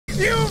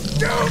You've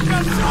doomed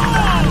us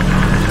all!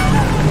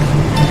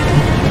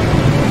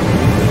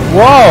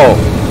 Whoa!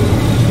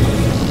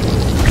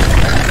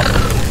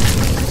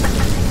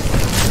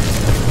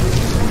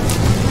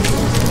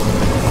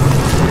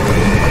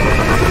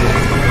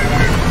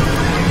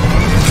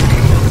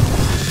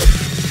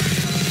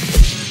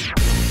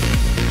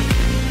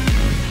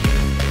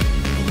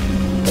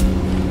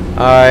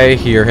 I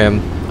hear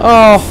him.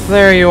 Oh,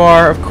 there you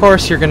are. Of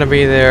course you're gonna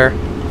be there.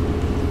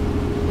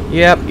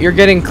 Yep, you're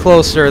getting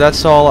closer.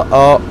 That's all.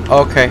 Oh,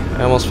 okay.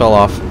 I almost fell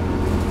off.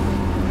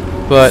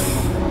 But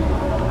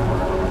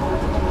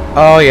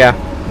oh yeah,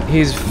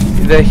 he's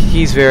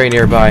very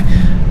nearby.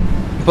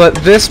 But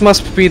this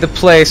must be the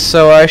place,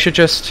 so I should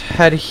just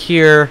head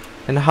here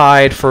and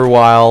hide for a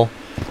while.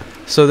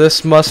 So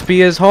this must be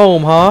his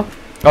home, huh?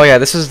 Oh yeah,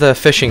 this is the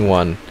fishing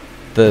one,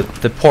 the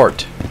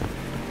port.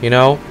 You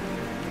know,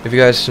 if you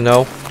guys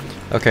know.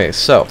 Okay,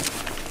 so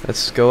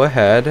let's go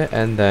ahead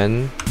and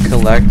then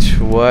collect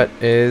what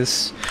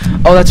is.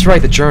 Oh, that's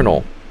right, the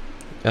journal.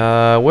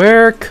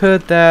 Where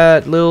could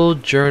that little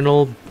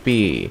journal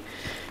be?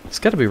 It's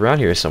got to be around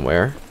here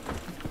somewhere.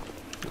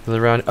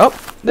 Around. Oh,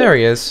 there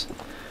he is.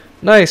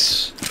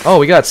 Nice. Oh,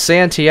 we got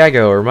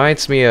Santiago.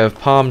 Reminds me of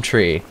Palm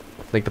Tree,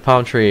 like the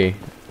Palm Tree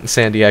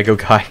San Diego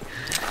guy.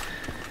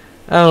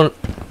 I don't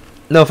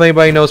know if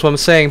anybody knows what I'm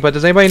saying, but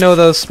does anybody know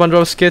those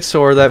SpongeBob skits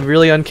or that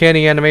really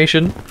uncanny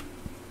animation?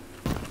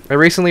 I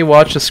recently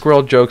watched the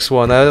Squirrel Jokes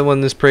one. That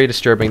one is pretty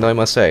disturbing, though, I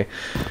must say.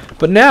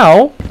 But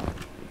now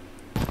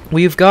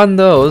we've gotten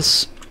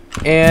those,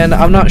 and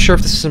I'm not sure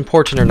if this is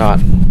important or not.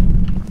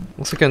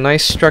 Looks like a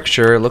nice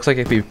structure. It looks like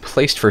it could be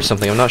placed for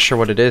something. I'm not sure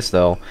what it is,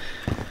 though.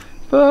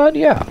 But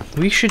yeah,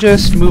 we should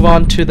just move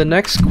on to the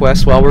next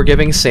quest while we're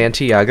giving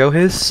Santiago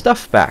his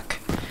stuff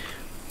back.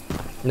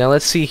 Now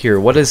let's see here.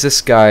 What does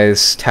this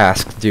guy's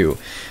task do?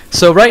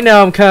 So right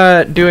now I'm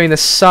kind of doing the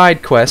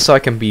side quest so I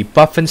can be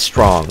buff and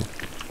strong.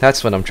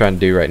 That's what I'm trying to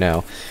do right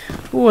now.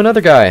 Ooh,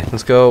 another guy.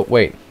 Let's go.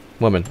 Wait,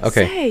 woman.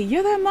 Okay. Hey,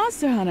 you're that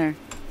monster hunter.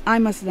 I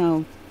must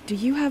know. Do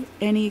you have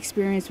any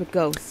experience with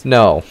ghosts?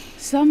 No.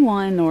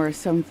 Someone or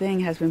something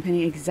has been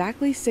pinning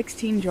exactly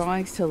 16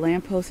 drawings to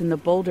lampposts in the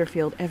boulder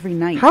field every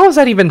night. How is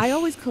that even I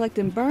always collect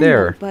and burn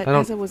there? them, but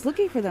as I was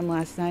looking for them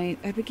last night,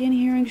 I began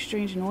hearing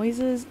strange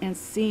noises and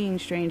seeing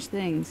strange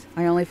things.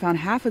 I only found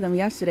half of them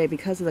yesterday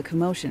because of the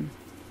commotion.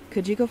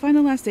 Could you go find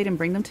the last date and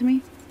bring them to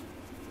me?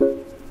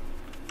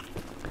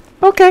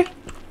 Okay.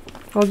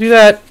 I'll do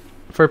that.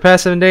 For the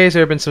past 7 days,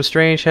 there have been some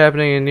strange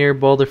happening in near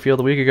Boulder Field.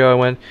 A week ago, I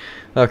went.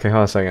 Okay, hold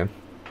on a second.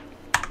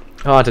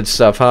 Haunted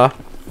stuff, huh?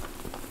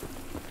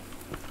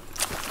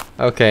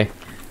 Okay.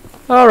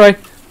 Alright.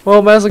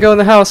 Well, might as well go in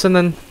the house and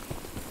then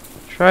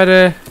try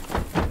to.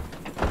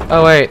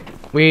 Oh wait,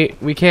 we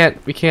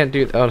can't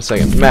do. Oh, a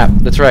second. Map.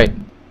 That's right.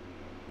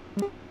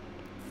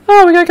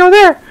 Oh, we gotta go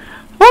there.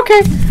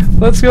 Okay,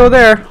 let's go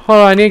there. Hold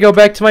on, I need to go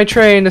back to my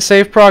train to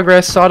save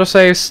progress,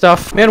 autosave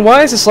stuff. Man,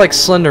 why is this like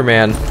Slender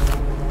Man?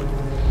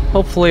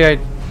 Hopefully I.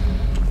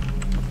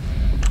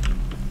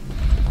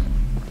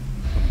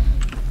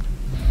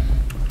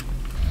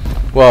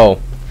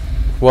 Whoa.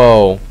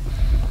 Whoa.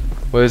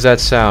 What is that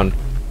sound?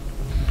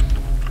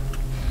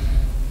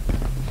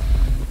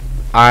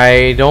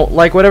 I don't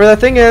like whatever that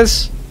thing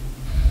is.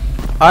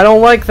 I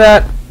don't like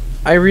that.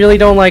 I really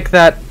don't like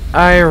that.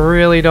 I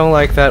really don't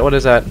like that. What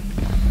is that?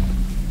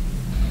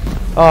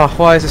 Oh,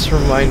 why does this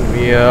remind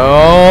me?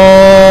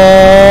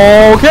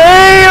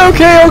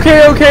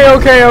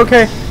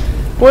 Okay.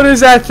 What is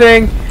that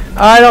thing?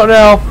 I don't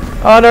know.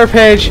 On our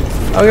page.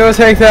 I'm gonna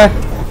take that.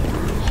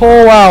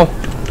 Oh, wow.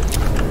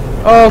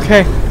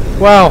 Okay.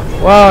 Wow.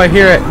 Wow, I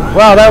hear it.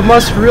 Wow, that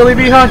must really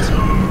be hot.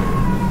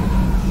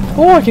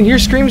 Oh, I can hear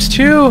screams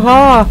too,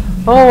 huh?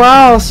 Oh,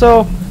 wow.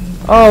 So,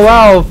 oh,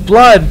 wow.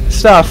 Blood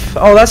stuff.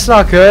 Oh, that's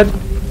not good.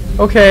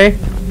 Okay.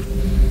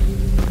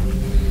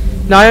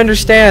 Now I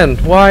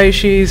understand why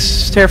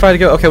she's terrified to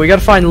go. Okay, we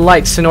gotta find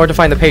lights in order to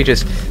find the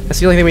pages. That's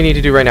the only thing we need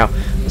to do right now.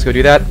 Let's go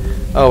do that.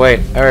 Oh, wait.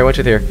 Alright, what's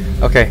with here?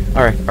 Okay,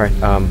 alright.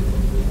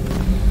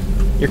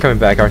 You're coming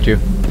back, aren't you?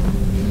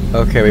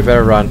 Okay, we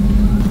better run.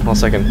 Hold on a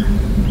second.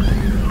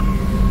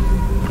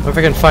 What if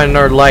I can find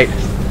another light?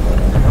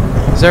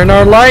 Is there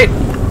another light?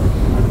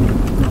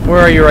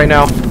 Where are you right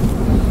now?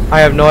 I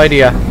have no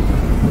idea.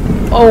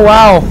 Oh,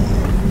 wow.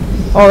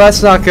 Oh,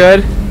 that's not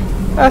good.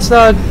 That's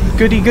not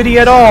goody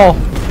at all.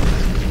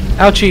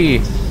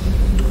 Ouchie.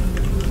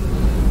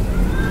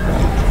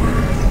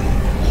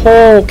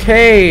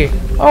 Okay.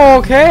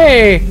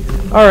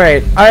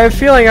 Alright. I have a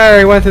feeling I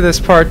already went through this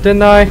part,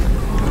 didn't I?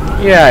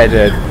 Yeah, I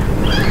did.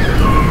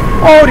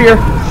 Oh dear.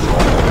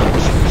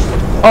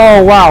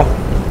 Oh wow.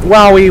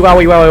 Wowie.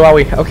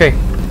 Okay.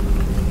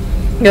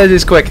 Gotta do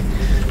this quick.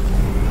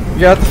 We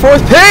got the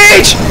 4th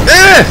page!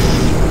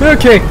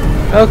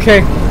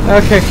 Okay.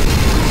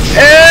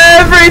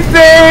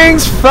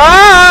 Everything's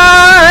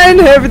fine!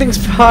 Everything's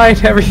fine.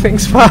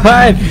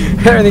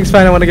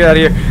 I want to get out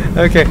of here.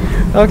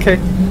 Okay.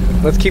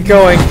 Let's keep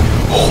going.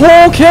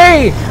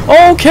 Okay!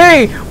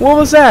 What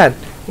was that?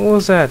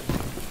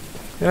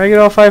 Did I get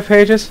all 5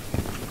 pages?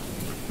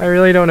 I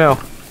really don't know.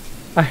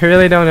 I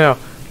really don't know.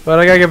 But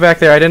I gotta get back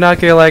there. I did not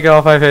get like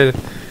all 5 hit.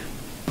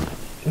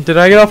 Did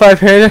I get all 5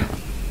 hit?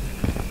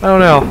 I don't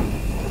know.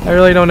 I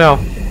really don't know.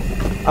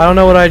 I don't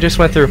know what I just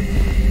went through.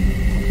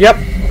 Yep,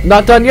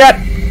 not done yet.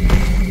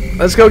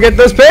 Let's go get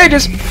those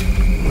pages.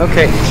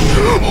 Okay.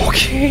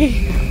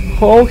 Okay.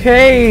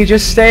 Okay,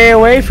 just stay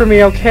away from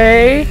me,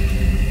 okay?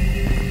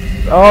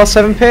 Oh,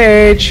 7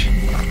 page.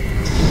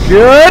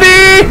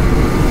 Goody!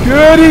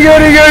 Goody,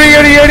 goody, goody,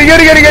 goody, goody,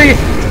 goody, goody, goody.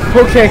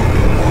 Okay.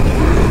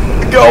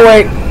 Go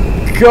away.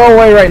 Go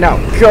away right now.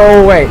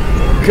 Go away.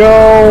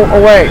 Go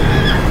away.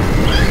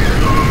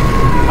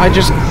 I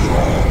just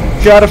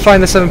gotta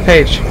find the 7th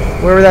page.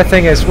 Wherever that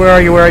thing is. Where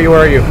are you? Where are you? Where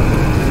are you?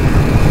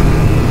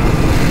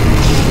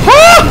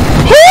 Ah!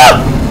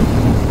 Ah!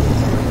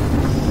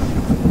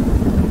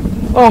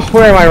 Oh,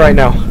 where am I right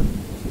now?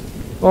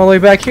 All the way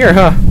back here,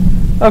 huh?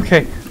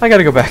 Okay, I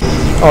gotta go back.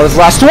 Oh, this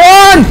last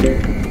one!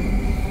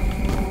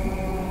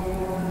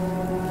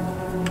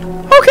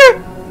 Okay,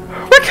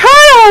 we got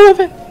all of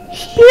it.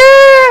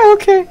 Yeah,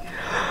 okay.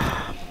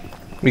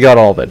 We got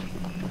all of it.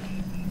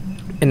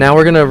 And now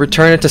we're gonna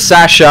return it to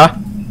Sasha.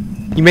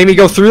 You made me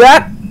go through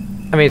that?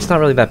 I mean, it's not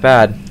really that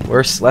bad.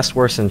 Less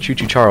worse than CHOO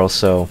CHOO Charles,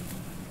 so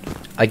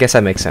I guess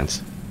that makes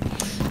sense.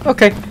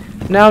 Okay,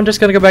 now I'm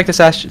just gonna go back to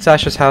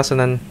Sasha's house and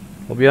then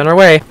we'll be on our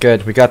way.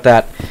 Good, we got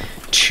that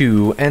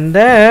too. And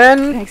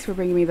then... Thanks for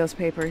bringing me those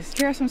papers.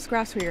 Here are some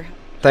scraps for your...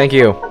 Thank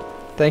you.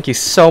 Thank you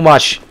so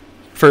much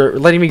for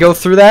letting me go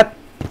through that.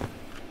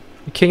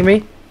 You kidding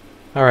me?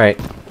 Alright.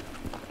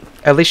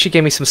 At least she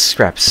gave me some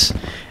scraps.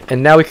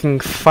 And now we can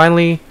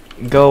finally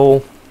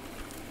go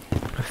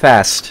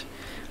fast.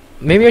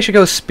 Maybe I should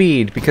go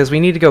speed, because we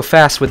need to go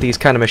fast with these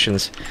kind of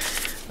missions.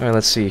 Alright,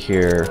 let's see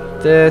here.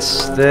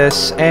 This,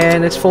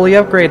 and it's fully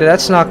upgraded.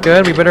 That's not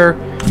good. We better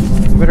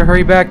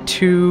hurry back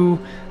to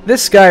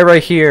this guy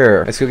right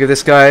here. Let's go give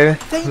this guy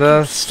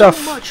the stuff.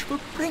 Thank you so much for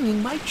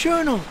bringing my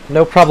journal.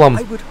 No problem.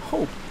 I would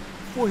hope,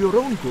 for your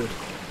own good,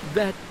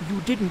 that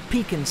you didn't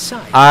peek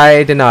inside.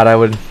 I did not. I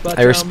But,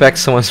 respect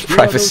someone's here are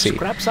privacy. those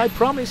scraps I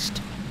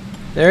promised.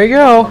 There you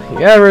go. You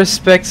gotta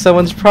respect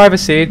someone's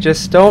privacy.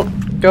 Just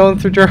don't go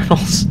through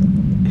journals.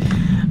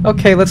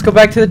 Okay, let's go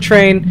back to the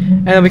train,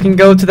 and then we can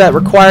go to that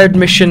required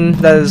mission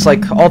that is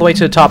like all the way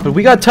to the top. But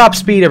we got top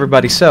speed,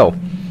 everybody, so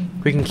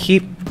we can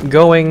keep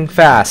going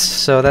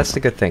fast. So that's the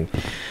good thing.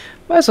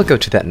 Might as well go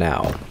to that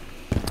now.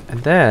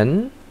 And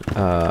then,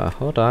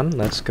 hold on.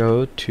 Let's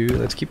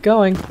keep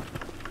going.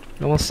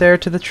 Almost there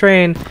to the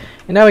train,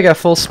 and now we got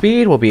full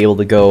speed. We'll be able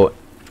to go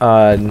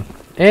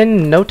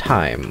in no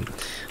time.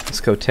 Let's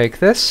go take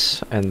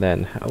this, and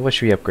then what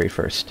should we upgrade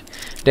first?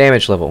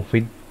 Damage level.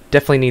 We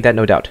definitely need that,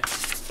 no doubt.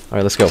 All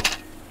right, let's go.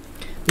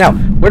 Now,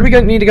 where do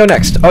we need to go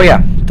next? Oh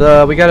yeah,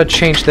 we gotta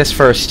change this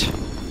first.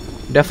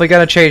 Definitely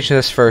gotta change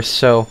this first.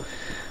 So,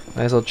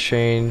 might as well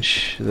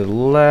change the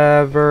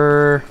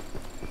lever.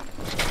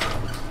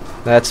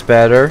 That's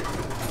better.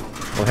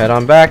 We'll head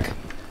on back.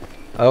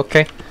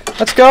 Okay,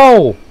 let's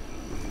go.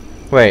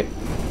 Wait.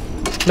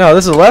 No,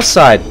 this is the left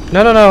side.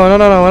 No.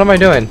 What am I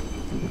doing?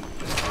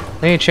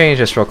 I need to change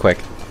this real quick.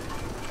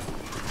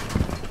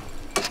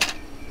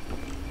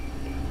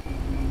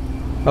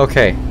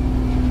 Okay.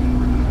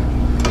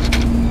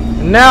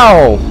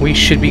 Now we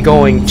should be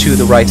going to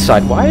the right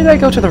side. Why did I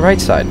go to the right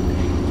side?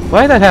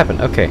 Why did that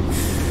happen? Okay.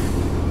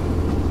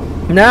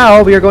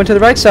 Now we are going to the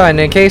right side, and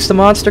in case the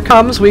monster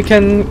comes, we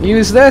can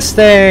use this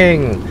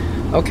thing.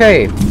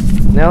 Okay.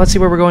 Now let's see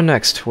where we're going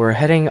next. We're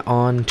heading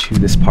on to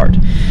this part.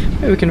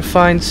 Maybe we can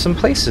find some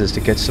places to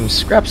get some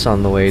scraps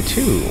on the way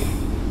too.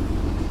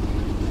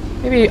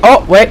 Maybe...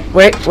 Oh, wait.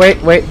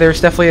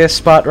 There's definitely a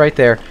spot right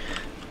there.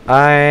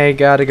 I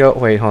gotta go...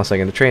 Wait, hold on a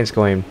second. The train's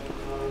going...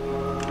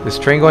 Is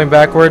the train going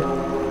backward?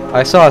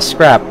 I saw a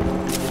scrap.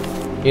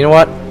 You know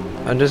what?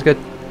 I'm just gonna...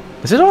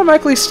 Does it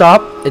automatically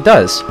stop? It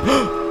does.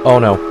 Oh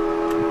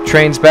no.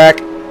 Train's back.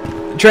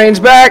 The train's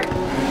back!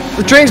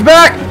 The train's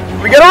back!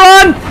 We gotta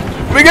run!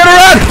 We gotta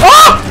run!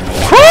 Oh!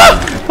 Oh!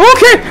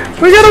 Okay!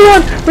 We gotta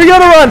run! We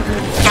gotta run!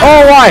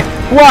 Oh, why?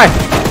 Why?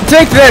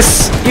 Take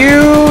this!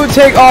 You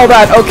take all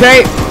that,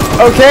 okay?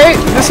 Okay?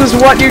 This is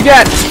what you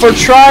get for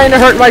trying to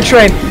hurt my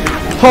train.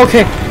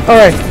 Okay.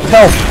 Alright.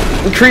 Health.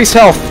 Increase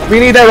health. We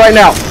need that right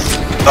now.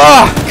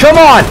 Ah! Come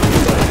on!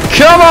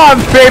 Come on,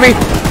 baby!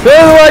 This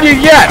is what you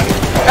get!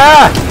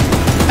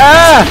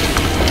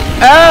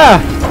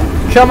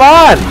 Come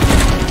on!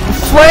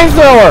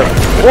 Flamethrower!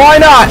 Why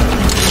not?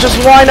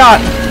 Just why not?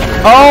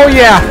 Oh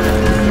yeah!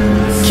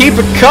 Keep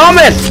it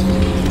coming!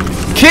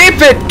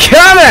 Keep it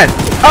coming!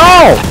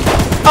 Oh!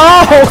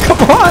 Oh,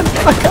 come on!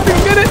 I gotta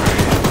get it!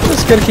 I'm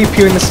just gonna keep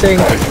peeling this thing.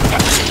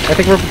 I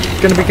think we're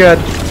gonna be good.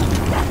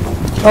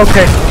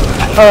 Okay.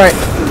 Alright.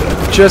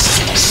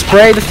 Just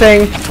spray the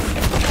thing.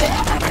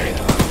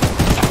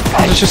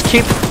 Just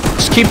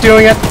keep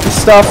doing it.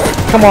 Stuff.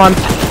 Come on.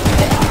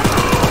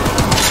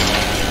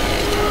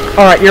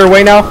 Alright, you're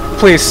away now?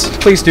 Please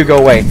do go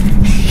away.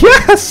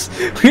 Yes!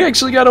 We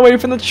actually got away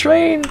from the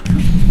train!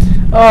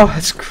 Oh,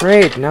 that's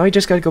great. Now we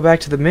just gotta go back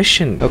to the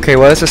mission. Okay,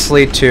 what does this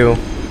lead to?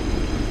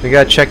 We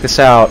gotta check this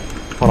out.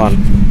 Hold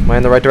on. Am I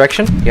in the right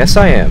direction? Yes,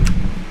 I am.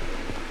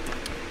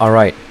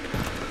 Alright.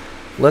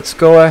 Let's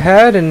go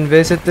ahead and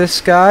visit this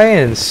guy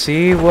and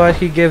see what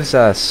he gives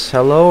us.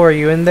 Hello, are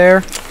you in there?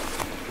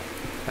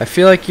 I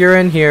feel like you're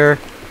in here.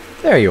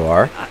 There you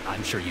are.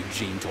 I'm sure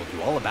Eugene told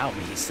you all about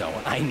me, so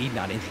I need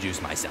not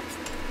introduce myself.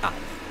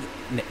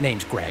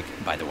 Name's Greg,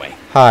 by the way.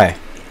 Hi.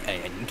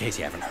 In case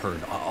you haven't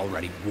heard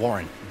already,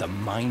 Warren, the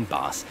mine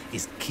boss,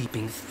 is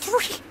keeping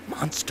 3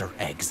 monster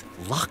eggs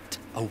locked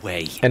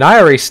away. And I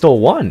already stole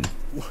one.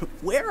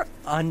 We're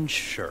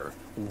unsure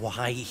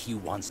why he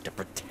wants to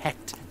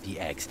protect the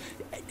eggs.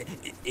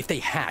 If they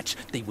hatch,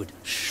 they would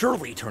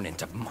surely turn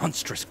into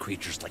monstrous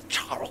creatures like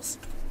Charles.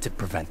 To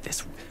prevent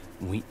this,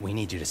 we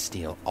need you to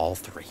steal all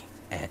 3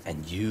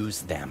 and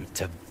use them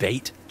to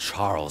bait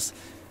Charles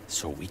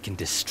so we can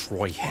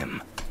destroy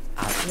him.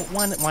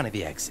 One of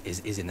the eggs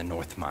is in the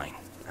north mine.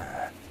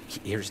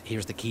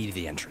 Here's the key to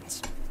the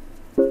entrance.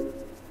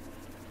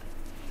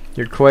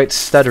 You're quite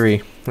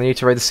stuttery. I need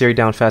to write this theory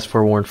down fast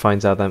before Warren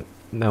finds out that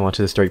I want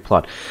to this dirty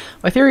plot.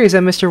 My theory is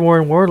that Mr.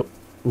 Warren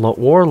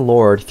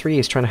Warlord 3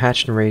 is trying to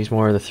hatch and raise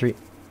more of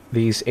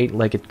these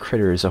 8-legged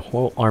critters, a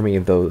whole army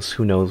of those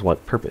who knows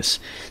what purpose.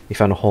 They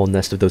found a whole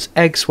nest of those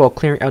eggs while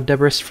clearing out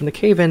debris from the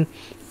cave-in.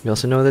 We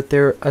also know that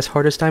they're as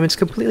hard as diamonds,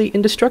 completely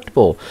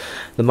indestructible.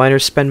 The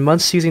miners spend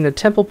months using the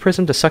temple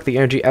prism to suck the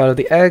energy out of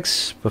the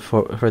eggs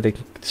before they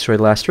destroy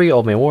the last 3.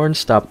 Old man Warren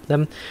stopped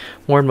them.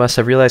 Warren must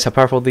have realized how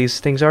powerful these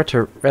things are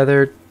to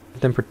rather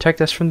than protect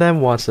us from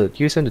them, wants to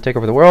use them to take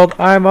over the world.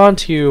 I'm on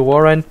to you,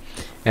 Warren.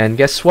 And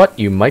guess what?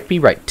 You might be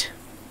right.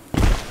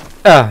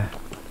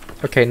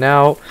 Okay,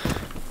 now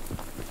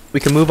we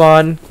can move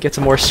on, get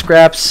some more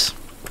scraps,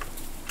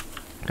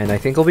 and I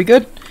think we'll be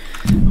good.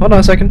 Hold on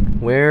a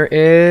second. Where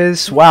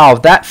is... Wow,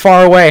 that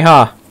far away,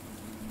 huh?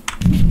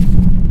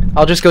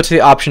 I'll just go to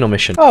the optional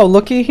mission. Oh,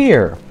 looky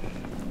here.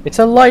 It's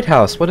a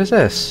lighthouse. What is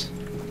this?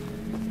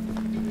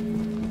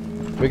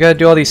 We gotta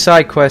do all these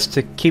side quests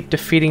to keep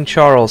defeating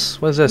Charles.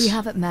 What is this? We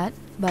haven't met,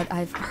 but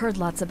I've heard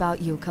lots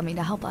about you coming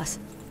to help us.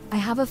 I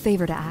have a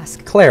favor to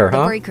ask. Claire, the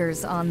huh?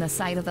 breakers on the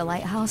side of the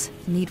lighthouse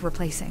need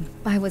replacing.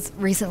 I was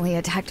recently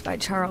attacked by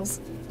Charles,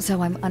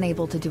 so I'm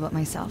unable to do it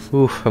myself.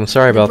 Oof, I'm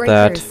sorry about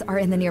that. The breakers are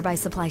in the nearby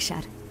supply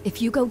shed.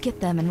 If you go get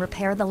them and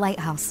repair the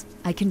lighthouse,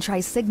 I can try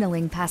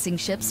signaling passing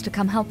ships to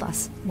come help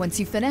us. Once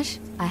you finish,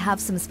 I have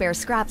some spare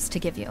scraps to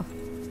give you.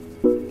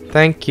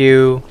 Thank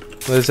you.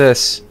 What is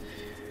this?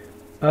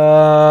 Hold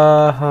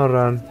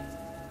on.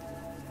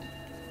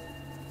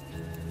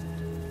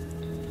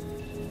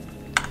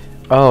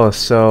 Oh,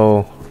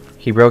 so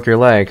he broke your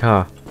leg,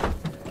 huh?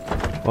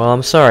 Well,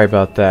 I'm sorry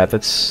about that.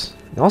 That's...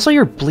 Also,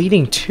 you're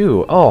bleeding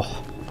too.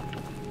 Oh.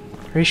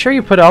 Are you sure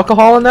you put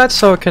alcohol in that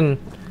so it can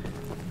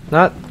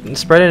not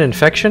spread an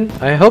infection?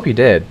 I hope you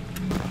did.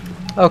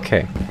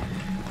 Okay.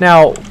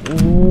 Now,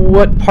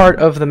 what part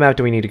of the map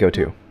do we need to go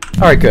to?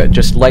 Alright, good.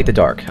 Just light the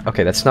dark.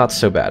 Okay, that's not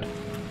so bad.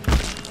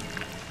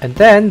 And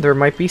then, there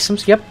might be some...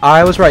 Yep,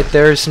 I was right.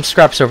 There's some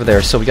scraps over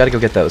there, so we gotta go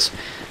get those.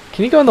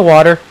 Can you go in the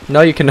water?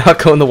 No, you cannot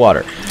go in the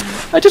water.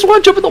 I just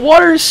want to jump in the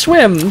water and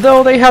swim,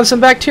 though they have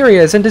some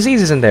bacterias and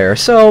diseases in there,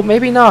 so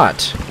maybe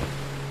not.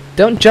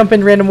 Don't jump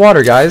in random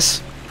water,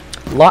 guys.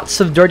 Lots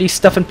of dirty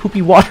stuff and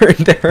poopy water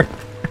in there.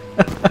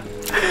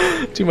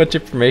 Too much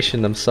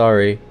information, I'm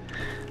sorry.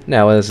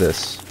 Now, what is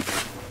this?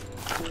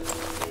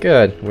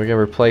 Good, we're gonna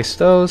replace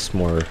those.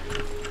 More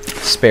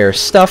spare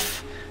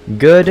stuff.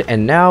 Good,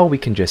 and now we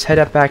can just head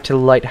up back to the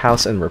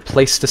lighthouse and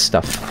replace the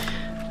stuff.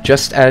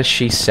 Just as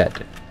she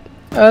said.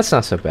 That's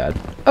not so bad.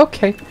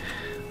 Okay.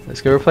 Let's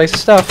go replace the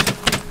stuff.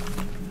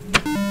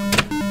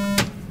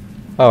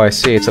 Oh, I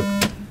see. It's a...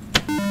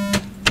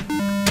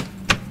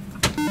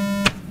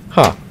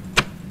 Huh.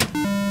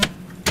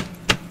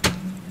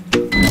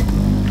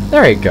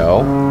 There you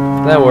go.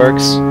 That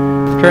works.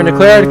 Turn to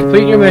Claire to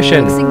complete your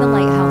mission. Fixing the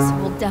lighthouse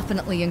will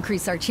definitely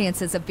increase our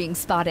chances of being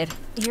spotted.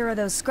 Here are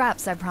those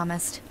scraps I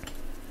promised.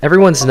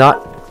 Everyone's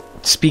not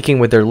speaking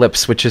with their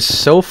lips, which is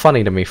so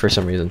funny to me for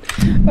some reason.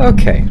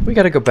 Okay, we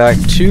gotta go back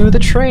to the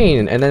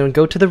train and then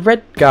go to the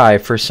red guy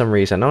for some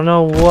reason. I don't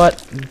know what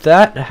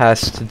that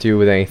has to do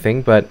with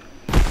anything, but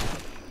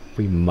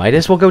we might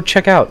as well go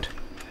check out.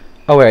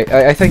 Oh wait,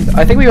 I think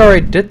we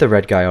already did the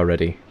red guy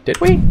already. Did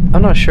we?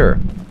 I'm not sure.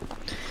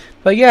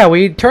 But yeah,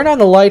 we turned on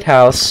the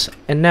lighthouse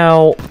and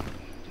now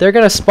they're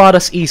gonna spot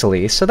us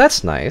easily, so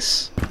that's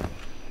nice.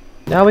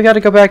 Now we gotta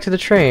go back to the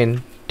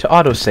train to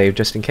autosave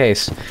just in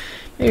case.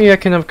 Maybe I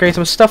can upgrade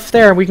some stuff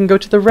there and we can go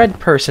to the red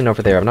person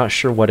over there. I'm not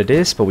sure what it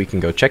is, but we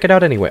can go check it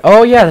out anyway.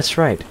 Oh yeah, that's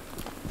right.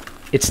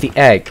 It's the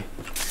egg.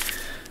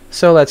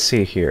 So let's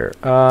see here.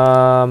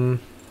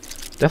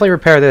 Definitely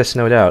repair this,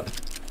 no doubt.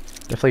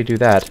 Definitely do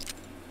that.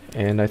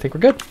 And I think we're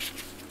good.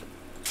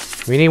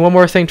 We need one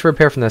more thing to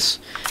repair from this.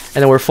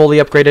 And then we're fully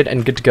upgraded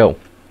and good to go.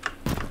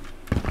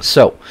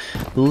 So,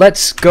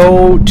 let's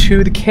go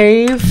to the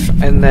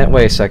cave and then...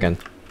 Wait a second.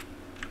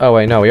 Oh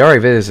wait, no, we already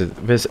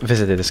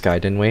visited this guy,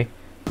 didn't we?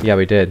 Yeah,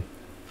 we did.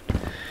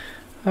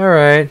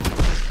 Alright.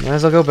 Might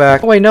as well go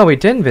back. Oh wait, no, we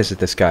didn't visit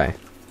this guy.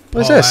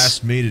 What is Paul this?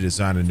 asked me to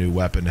design a new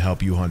weapon to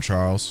help you hunt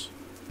Charles.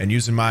 And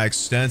using my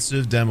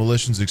extensive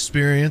demolitions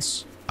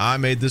experience, I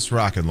made this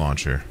rocket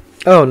launcher.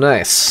 Oh,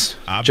 nice.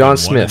 I've John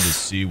been wanting to Smith.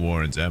 see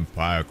Warren's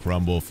empire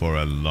crumble for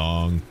a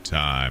long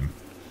time.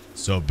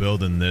 So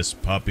building this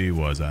puppy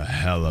was a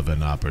hell of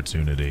an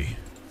opportunity.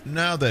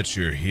 Now that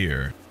you're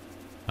here,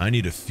 I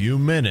need a few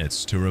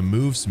minutes to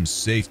remove some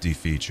safety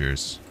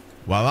features.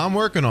 While I'm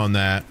working on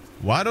that,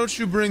 why don't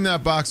you bring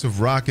that box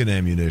of rocket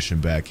ammunition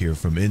back here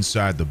from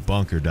inside the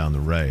bunker down the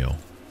rail?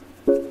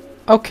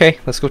 Okay,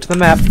 let's go to the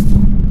map.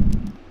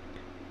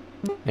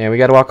 And we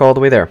gotta walk all the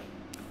way there.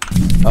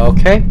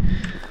 Okay.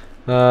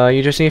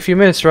 You just need a few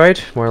minutes,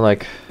 right? More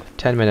like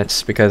 10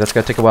 minutes, because that's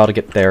gonna take a while to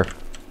get there.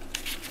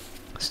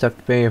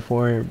 Stuck Bay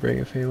for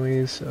bring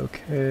families.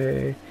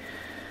 Okay.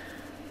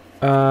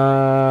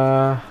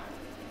 Yeah,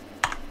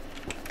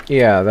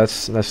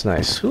 that's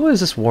nice. Who is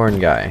this Warren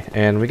guy?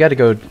 And we gotta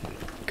go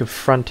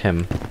confront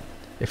him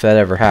if that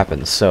ever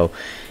happens. So,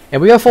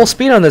 and we got full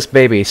speed on this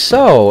baby,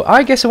 so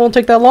I guess it won't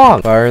take that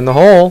long. Fire in the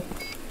hole.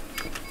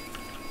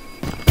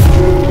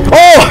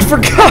 Oh, I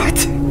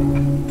forgot!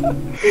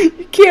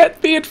 You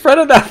can't be in front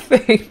of that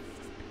thing.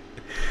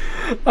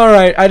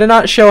 Alright, I did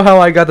not show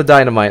how I got the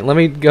dynamite. Let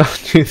me go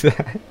do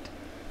that.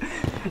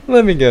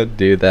 Let me go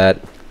do that.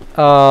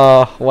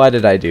 Why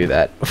did I do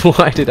that?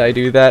 Why did I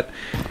do that?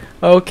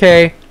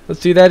 Okay,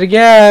 let's do that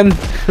again.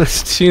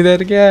 Let's do that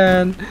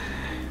again.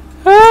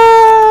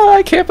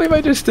 I can't believe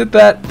I just did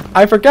that.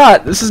 I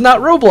forgot. This is not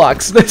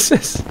Roblox.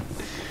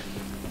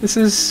 This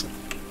is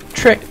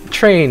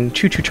train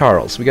Choo Choo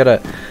Charles. We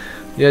gotta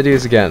do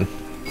this again.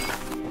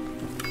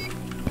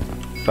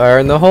 Fire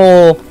in the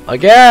hole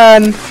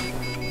again.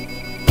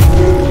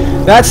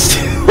 That's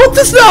what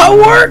does not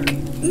work.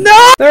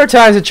 No. There are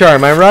times to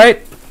charm. Am I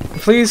right?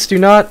 Please do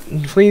not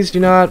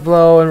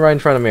blow and right in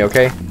front of me.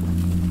 Okay.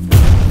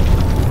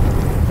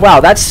 Wow,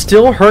 that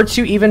still hurts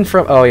you even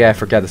from. Oh yeah, I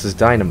forgot this is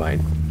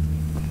dynamite.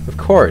 Of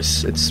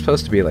course, it's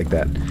supposed to be like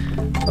that.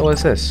 Oh,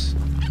 what's this?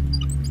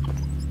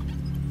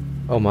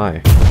 Oh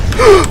my.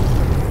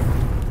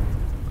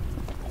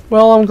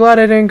 Well, I'm glad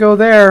I didn't go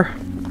there.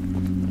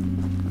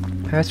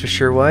 That's for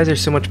sure. Why is there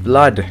so much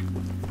blood?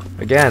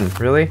 Again,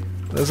 really?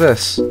 What is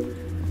this?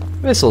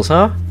 Missiles,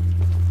 huh?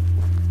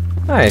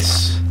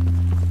 Nice.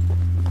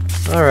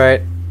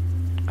 Alright.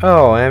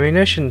 Oh,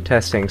 ammunition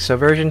testing. So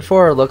version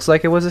 4 looks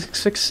like it was a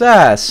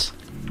success.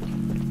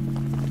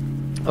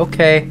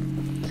 Okay.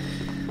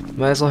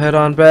 Might as well head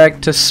on back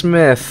to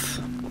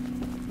Smith.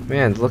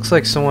 Man, it looks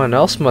like someone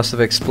else must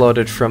have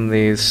exploded from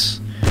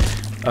these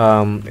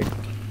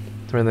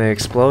from the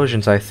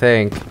explosions, I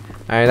think.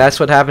 I mean, that's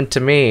what happened to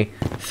me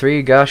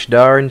 3 gosh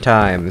darn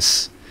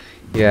times.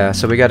 Yeah,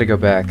 so we gotta go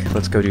back.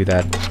 Let's go do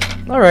that.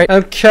 Alright,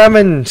 I'm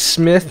coming,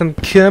 Smith, I'm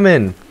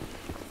coming.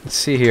 Let's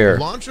see here.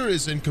 The launcher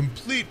is in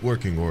complete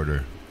working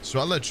order, so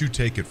I'll let you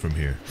take it from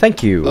here.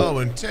 Thank you. Oh,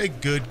 and take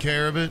good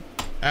care of it.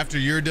 After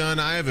you're done,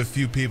 I have a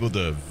few people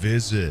to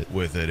visit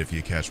with it, if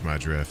you catch my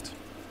drift.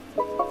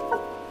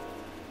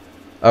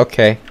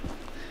 Okay.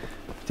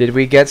 Did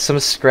we get some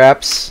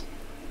scraps?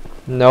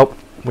 Nope.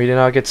 We did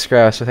not get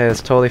scraps. Okay,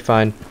 that's totally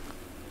fine.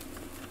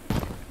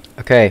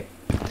 Okay.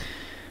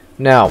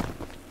 Now,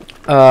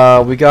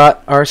 we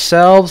got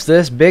ourselves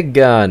this big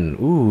gun.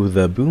 Ooh,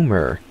 the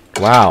boomer.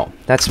 Wow,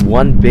 that's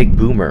one big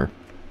boomer.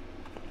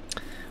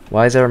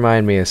 Why does that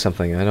remind me of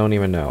something? I don't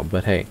even know,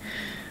 but hey.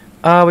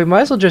 We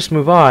might as well just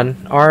move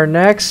on. Our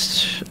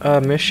next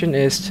mission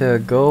is to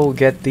go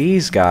get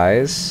these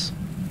guys.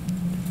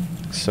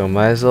 So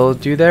might as well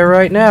do that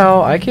right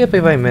now. I can't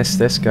believe I missed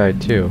this guy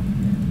too.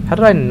 How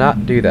did I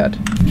not do that?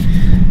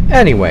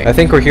 Anyway, I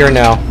think we're here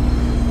now.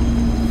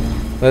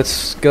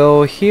 Let's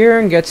go here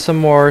and get some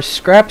more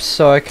scraps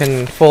so I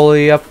can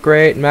fully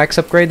upgrade, max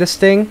upgrade this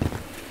thing.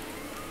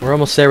 We're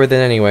almost there with it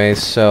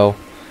anyways, so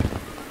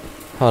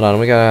hold on,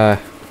 we gotta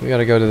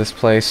go to this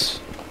place.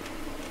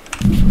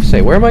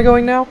 Say, where am I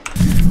going now?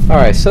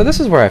 Alright, so this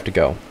is where I have to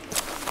go.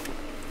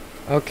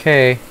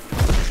 Okay.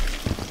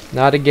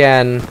 Not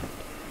again.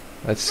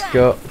 Let's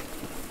go.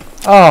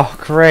 Oh,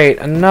 great.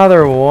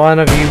 Another one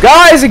of you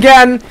guys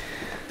again!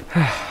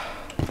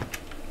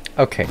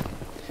 Okay.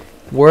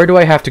 Where do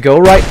I have to go?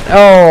 Right.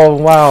 Oh,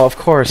 wow, of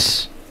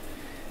course.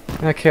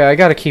 Okay, I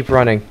gotta keep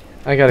running.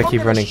 I gotta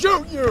keep running.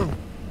 Shoot you!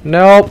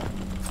 Nope.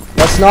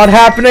 That's not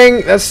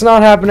happening. That's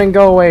not happening.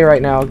 Go away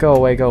right now. Go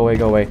away, go away,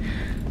 go away.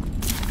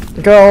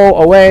 Go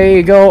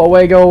away, go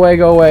away, go away,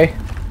 go away.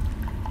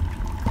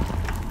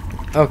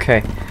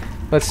 Okay.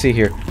 Let's see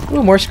here.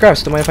 Ooh, more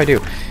scraps. Don't mind if I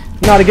do.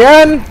 Not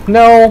again!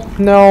 No,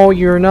 no,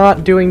 you're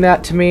not doing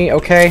that to me,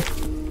 okay?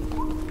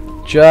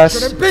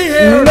 Just...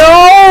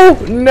 No!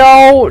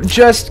 No!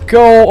 Just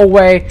go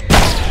away.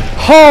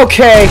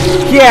 Okay!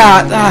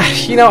 Yeah!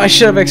 You know, I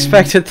should have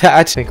expected that.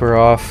 I think we're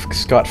off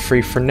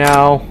scot-free for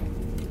now.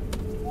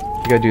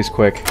 We gotta do this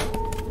quick.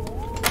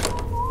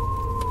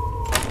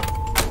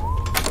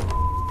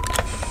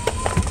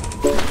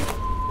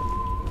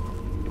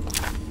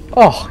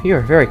 Oh,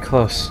 you're very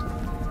close.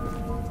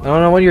 I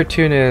don't know what your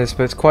tune is,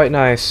 but it's quite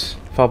nice,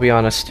 if I'll be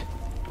honest.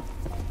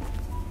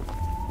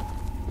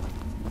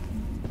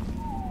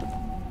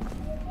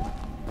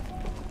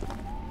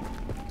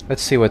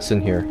 Let's see what's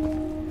in here.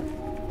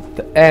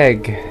 The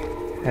egg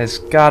has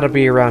gotta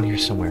be around here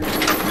somewhere.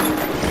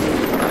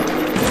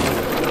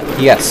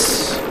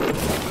 Yes.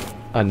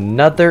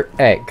 Another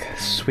egg.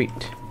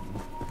 Sweet.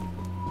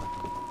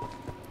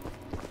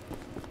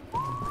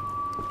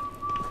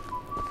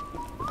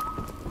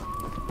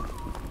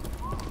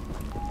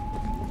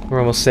 We're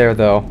almost there,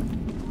 though.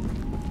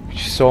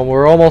 So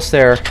we're almost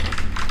there.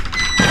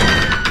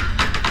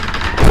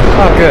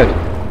 Oh, good.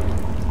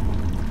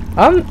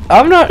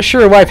 I'm not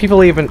sure why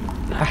people even.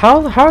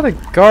 How are the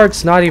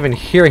guards not even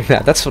hearing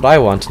that? That's what I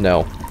want to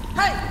know.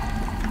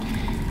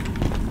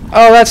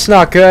 Oh, that's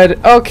not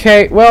good.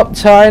 Okay, well,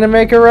 time to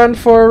make a run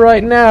for it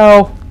right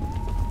now.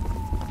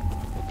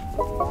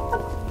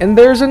 And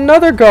there's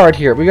another guard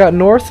here. We got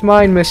North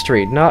Mine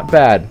Mystery. Not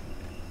bad.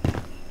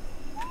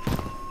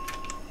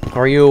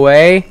 Are you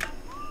away?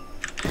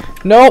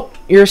 Nope,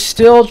 you're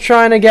still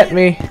trying to get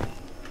me.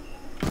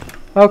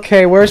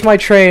 Okay, where's my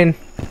train?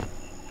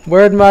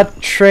 Where'd my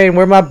train?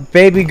 Where'd my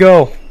baby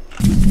go?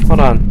 Hold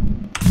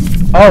on.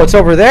 Oh, it's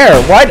over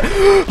there. What?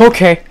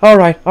 Okay,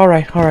 alright. Come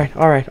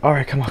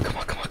on.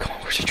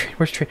 Where's the train?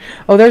 Where's the train?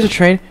 Oh, there's a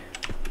train.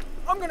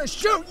 I'm gonna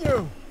shoot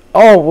you!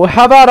 Oh, well,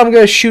 how about I'm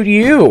gonna shoot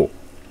you?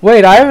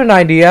 Wait, I have an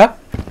idea.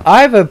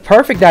 I have a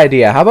perfect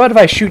idea. How about if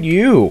I shoot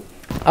you?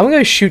 I'm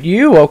gonna shoot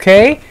you,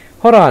 okay?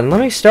 Hold on, let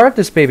me start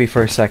this baby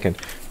for a second.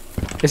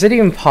 Is it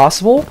even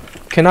possible?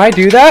 Can I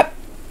do that?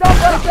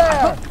 Stop right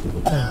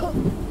there!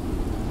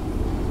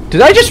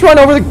 Did I just run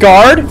over the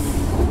guard?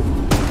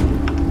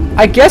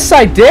 I guess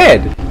I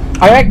did.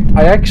 I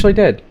actually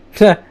did.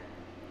 How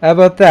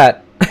about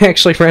that? I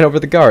actually ran over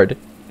the guard.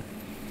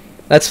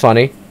 That's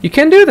funny. You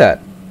can do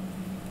that.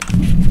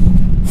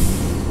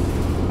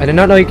 I did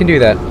not know you can do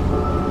that.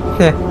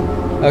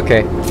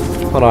 Okay.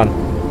 Hold on.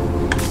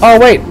 Oh,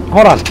 wait.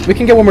 Hold on. We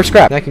can get one more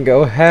scrap. I can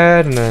go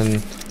ahead and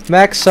then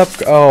max up.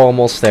 Oh,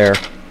 almost there.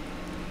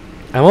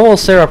 I'm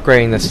almost there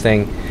upgrading this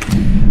thing.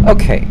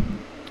 Okay.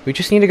 We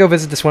just need to go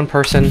visit this one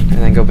person, and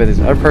then go visit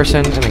another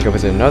person, and then go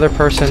visit another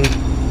person.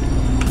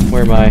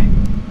 Where am I?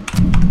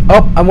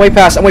 Oh, I'm way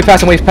past.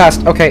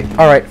 Okay,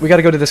 alright. We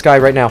gotta go to this guy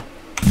right now.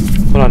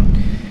 Hold on.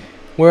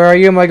 Where are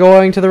you? Am I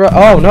going to the right?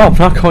 Oh, no, I'm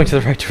not going to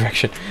the right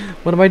direction.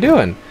 What am I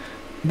doing?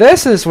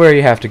 This is where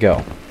you have to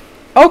go.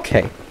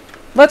 Okay.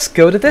 Let's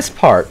go to this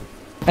part,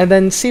 and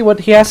then see what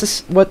he has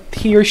to, what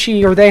he or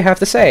she or they have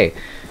to say.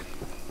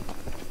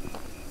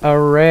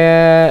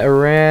 Aranarum?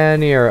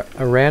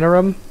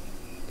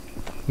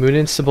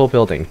 Municipal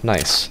building.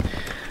 Nice.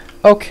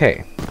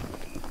 Okay.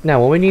 Now,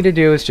 what we need to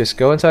do is just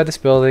go inside this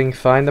building,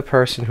 find the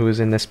person who is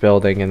in this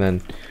building, and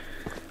then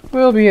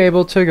we'll be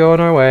able to go on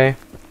our way.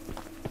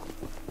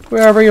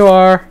 Wherever you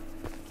are.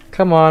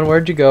 Come on,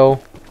 where'd you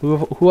go?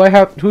 Who do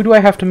I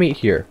have to meet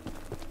here?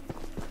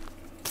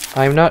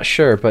 I'm not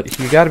sure, but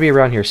you gotta be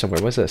around here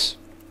somewhere. What's this?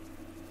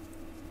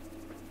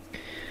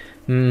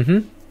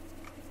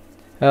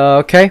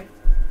 Okay.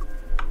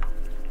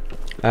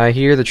 I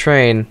hear the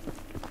train.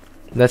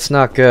 That's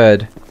not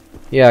good.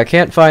 Yeah, I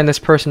can't find this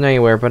person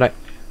anywhere, but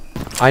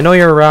I know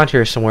you're around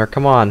here somewhere.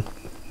 Come on.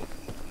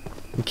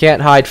 You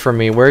can't hide from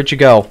me. Where'd you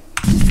go?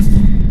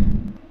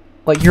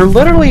 Like, you're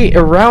literally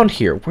around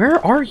here.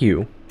 Where are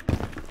you?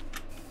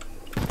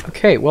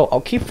 Okay, well, I'll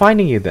keep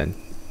finding you then.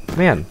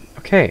 Man,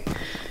 okay.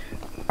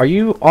 Are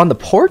you on the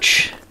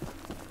porch?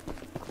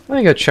 Let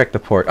me go check the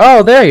porch.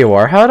 Oh, there you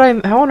are. How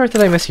on earth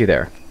did I miss you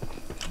there?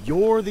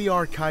 You're the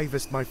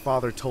archivist my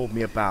father told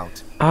me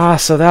about. Ah,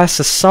 so that's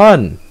the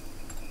son.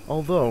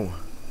 Although,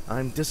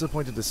 I'm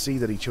disappointed to see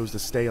that he chose to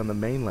stay on the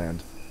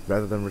mainland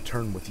rather than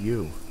return with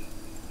you.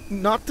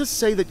 Not to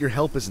say that your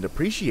help isn't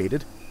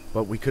appreciated,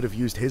 but we could have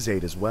used his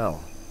aid as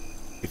well.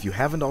 If you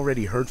haven't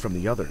already heard from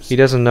the others, he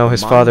doesn't know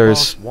his my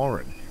father's... boss,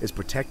 Warren, is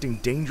protecting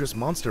dangerous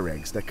monster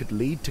eggs that could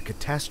lead to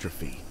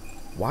catastrophe.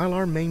 While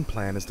our main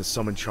plan is to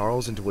summon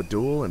Charles into a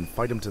duel and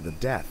fight him to the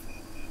death,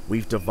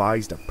 we've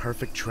devised a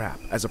perfect trap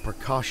as a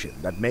precaution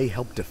that may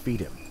help defeat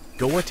him.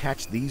 Go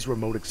attach these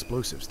remote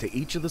explosives to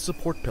each of the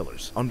support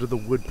pillars under the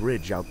wood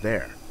bridge out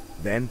there.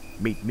 Then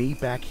meet me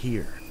back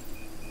here.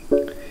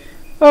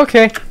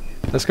 Okay,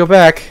 let's go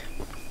back.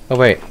 Oh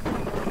wait,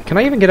 can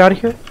I even get out of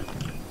here?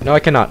 No, I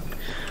cannot.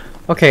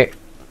 Okay,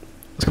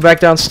 let's go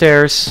back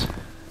downstairs,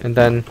 and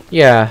then,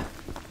 yeah,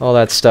 all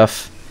that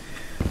stuff.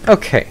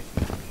 Okay,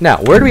 now,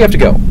 where do we have to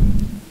go?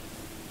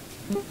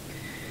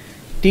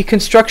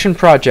 Deconstruction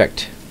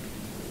project.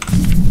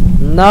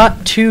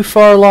 Not too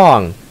far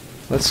long.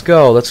 Let's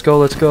go.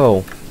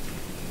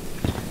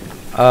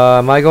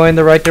 Am I going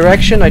the right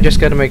direction? I just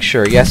gotta make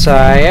sure. Yes,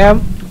 I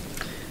am.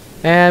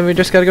 And we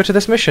just gotta go to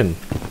this mission.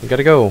 We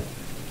gotta go.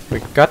 We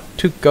got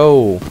to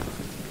go.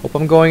 Hope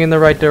I'm going in the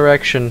right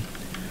direction.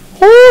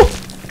 Woo!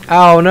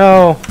 Ow,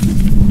 no.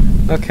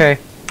 Okay.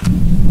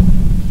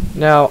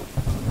 Now,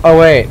 oh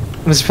wait.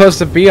 I'm supposed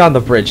to be on the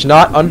bridge,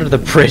 not under the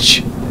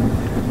bridge.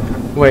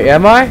 Wait,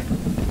 am I?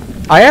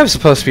 I am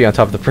supposed to be on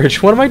top of the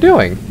bridge. What am I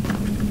doing?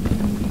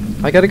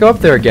 I gotta go up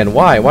there again.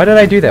 Why? Why did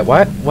I do that?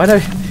 Why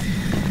did I...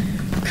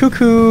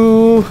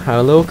 Cuckoo!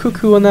 A little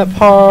cuckoo on that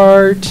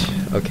part.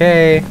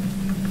 Okay.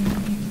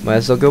 Might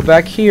as well go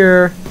back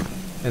here.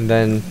 And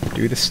then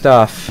do the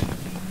stuff.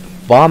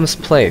 Bombs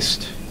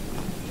placed.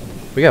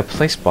 We gotta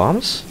place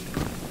bombs?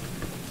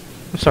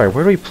 I'm sorry,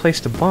 where do we place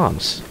the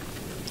bombs?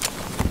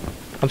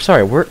 I'm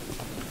sorry, where...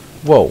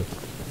 Whoa.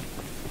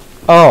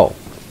 Oh.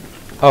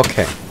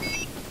 Okay.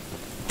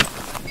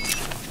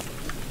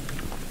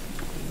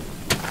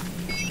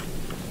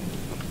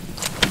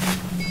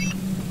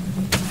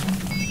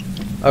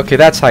 Okay,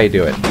 that's how you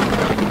do it.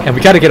 And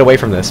we gotta get away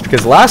from this,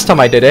 because last time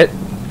I did it,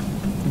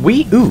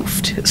 we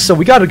oofed. So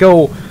we gotta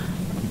go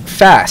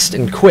fast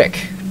and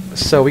quick.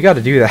 So we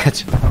gotta do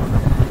that.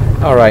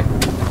 Alright.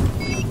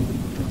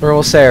 We're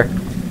almost there.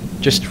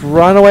 Just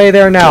run away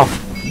there now.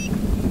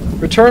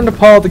 Return to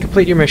Paul to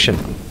complete your mission.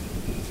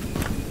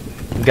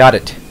 Got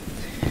it.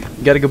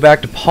 You gotta go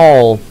back to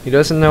Paul. He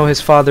doesn't know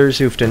his father's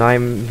oofed, and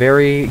I'm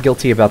very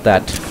guilty about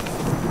that.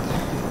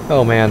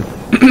 Oh man.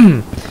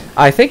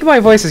 I think my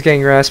voice is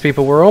getting raspy,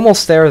 but we're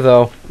almost there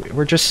though.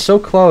 We're just so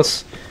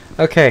close.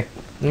 Okay.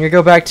 I'm gonna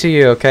go back to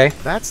you, okay?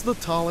 That's the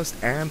tallest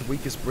and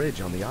weakest bridge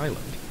on the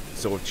island.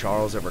 So if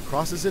Charles ever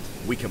crosses it,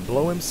 we can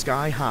blow him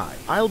sky high.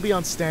 I'll be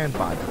on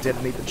standby to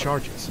detonate the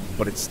charges,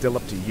 but it's still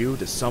up to you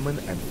to summon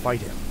and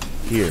fight him.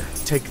 Here,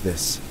 take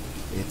this.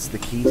 It's the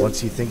key.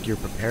 Once you think you're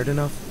prepared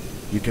enough,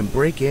 you can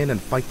break in and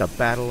fight the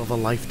battle of a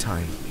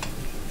lifetime.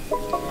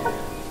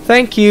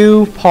 Thank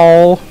you,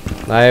 Paul.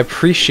 I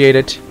appreciate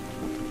it.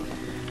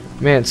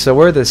 Man, so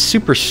we're the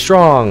super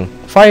strong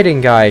fighting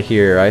guy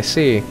here, I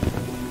see.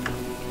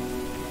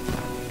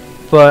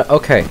 But,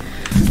 okay.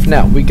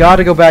 Now, we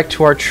gotta go back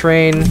to our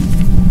train.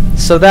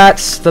 So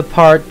that's the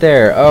part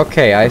there.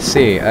 Okay, I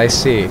see, I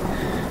see.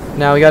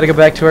 Now we gotta go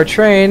back to our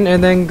train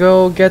and then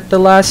go get the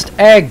last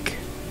egg.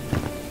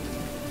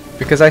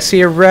 Because I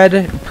see a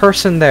red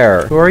person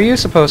there. Who are you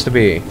supposed to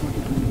be?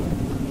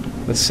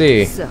 Let's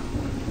see. So,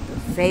 the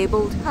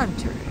fabled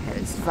hunter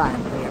has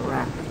finally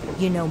arrived.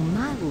 You know,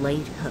 my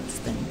late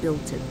husband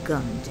built a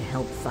gun to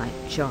help fight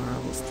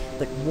Charles,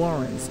 but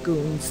Warren's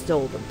goons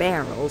stole the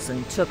barrels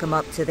and took him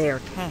up to their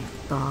camp.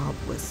 Bob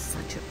was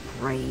such a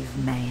brave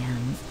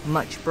man.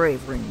 Much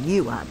braver than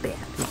you, I bet.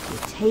 If you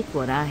take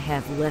what I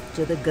have left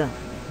of the gun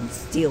and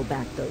steal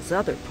back those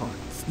other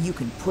parts, you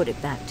can put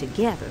it back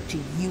together to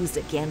use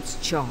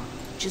against Charles.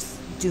 Just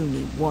do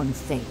me one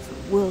favor,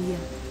 will you?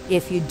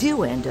 If you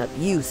do end up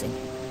using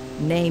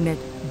it, name it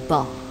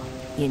Bob,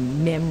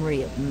 in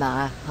memory of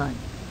my honey.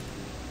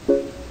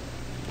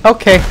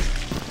 Okay.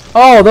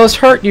 Oh, those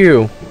hurt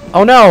you.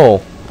 Oh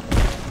no.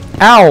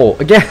 Ow,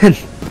 again.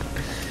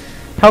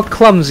 How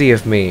clumsy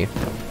of me.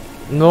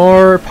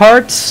 More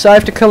parts I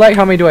have to collect.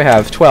 How many do I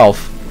have?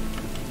 12.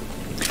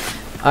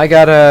 I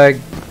gotta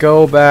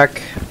go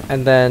back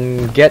and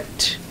then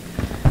get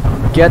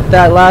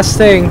that last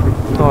thing.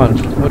 Hold on.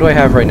 What do I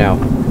have right now?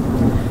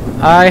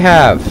 I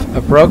have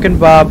a broken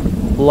bob,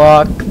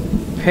 block,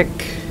 pick,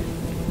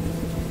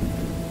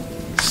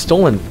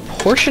 stolen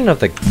portion of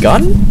the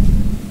gun?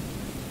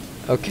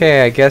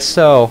 Okay, I guess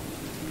so.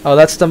 Oh,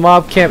 that's the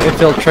mob camp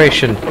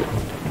infiltration.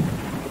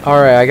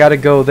 Alright, I gotta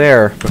go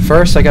there. But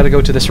first, I gotta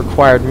go to this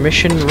required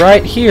mission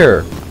right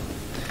here.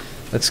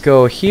 Let's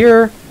go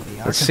here.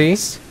 Let's see.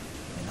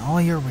 In all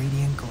your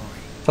radiant glory.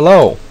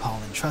 Hello. Paul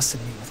entrusted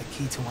me with a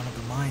key to one of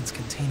the mines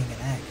containing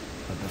an egg.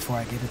 But before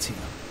I give it to you,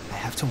 I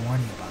have to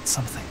warn you about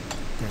something.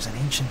 There's an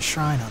ancient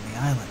shrine on the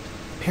island.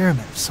 A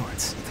pyramid of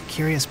sorts, with a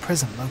curious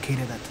prism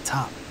located at the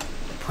top.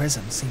 The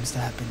prism seems to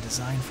have been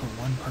designed for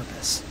one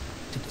purpose.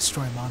 To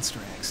destroy monster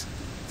eggs.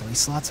 3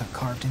 slots are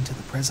carved into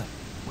the prism,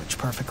 which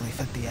perfectly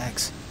fit the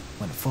eggs.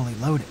 When fully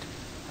loaded,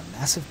 a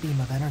massive beam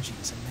of energy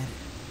is emitted,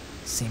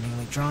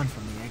 seemingly drawn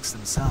from the eggs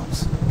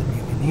themselves. The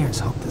mutineers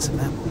hope this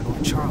event will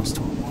lure Charles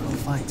to a mortal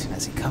fight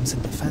as he comes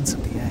in defense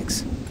of the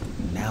eggs.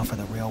 Now for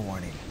the real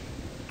warning.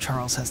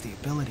 Charles has the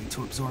ability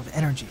to absorb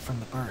energy from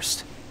the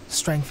burst,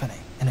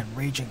 strengthening and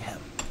enraging him.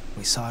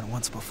 We saw it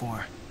once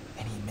before,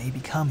 and he may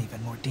become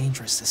even more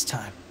dangerous this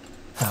time.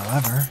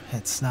 However,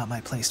 it's not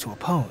my place to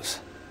oppose,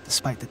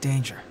 despite the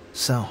danger.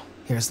 So,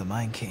 here's the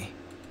mine key.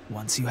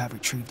 Once you have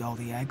retrieved all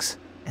the eggs,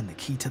 and the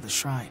key to the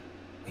shrine,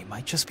 we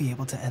might just be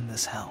able to end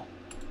this hell.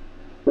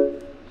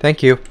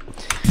 Thank you.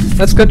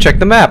 Let's go check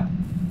the map.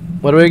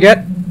 What do we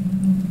get?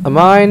 A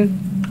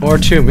mine or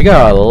tomb. We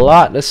got a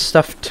lot of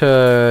stuff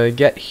to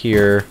get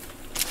here.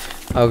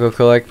 I'll go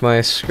collect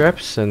my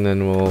scripts and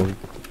then we'll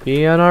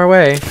be on our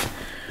way.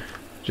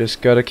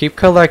 Just gotta keep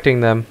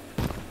collecting them.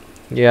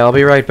 Yeah, I'll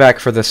be right back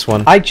for this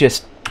one. I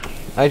just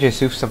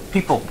oofed some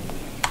people.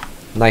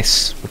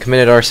 Nice. We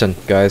committed arson,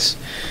 guys.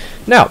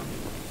 Now,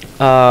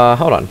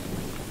 hold on.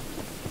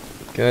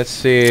 Let's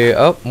see.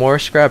 Oh, more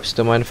scraps.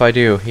 Don't mind if I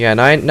do. Yeah,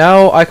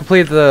 now I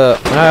completed now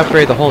I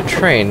upgraded the whole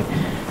train.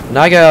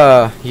 Now I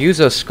gotta use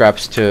those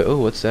scraps to... Oh,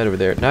 what's that over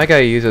there? Now I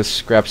gotta use those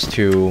scraps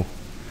to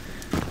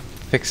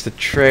fix the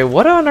tray.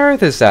 What on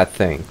earth is that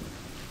thing?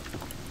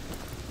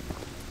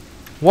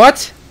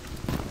 What?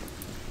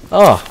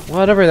 Oh,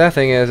 whatever that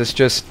thing is, it's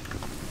just...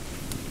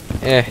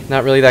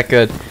 not really that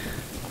good.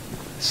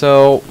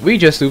 So, we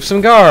just oofed some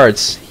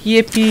guards.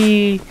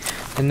 Yippee!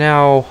 And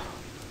now...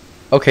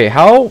 Okay,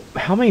 how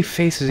many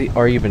faces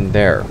are even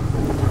there?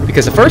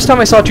 Because the first time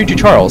I saw CHOO CHOO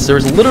Charles, there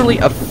was literally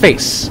a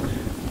face.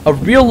 A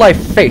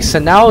real-life face.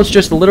 And now it's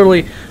just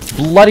literally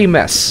bloody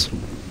mess.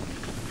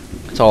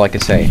 That's all I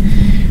can say.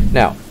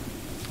 Now,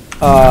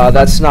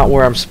 that's not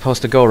where I'm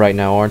supposed to go right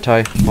now, aren't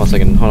I? 1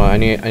 second. Hold on. I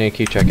need to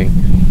keep checking.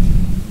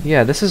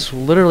 Yeah, this is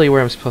literally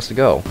where I'm supposed to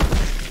go.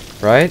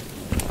 Right?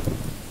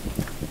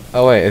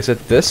 Oh wait, is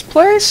it this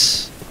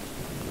place?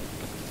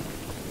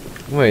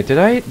 Wait, did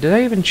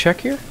I even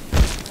check here?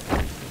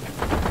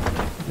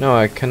 No,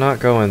 I cannot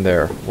go in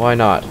there. Why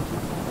not?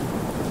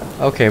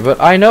 Okay, but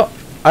I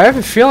have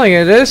a feeling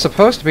it is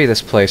supposed to be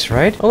this place,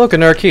 right? Oh look,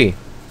 another key.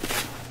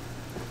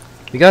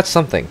 We got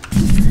something.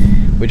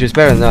 Which is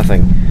better than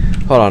nothing.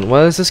 Hold on,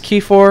 what is this key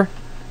for?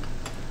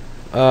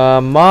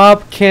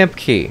 Mob camp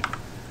key.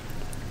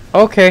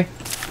 Okay.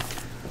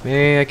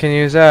 Maybe I can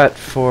use that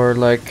for,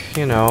 like,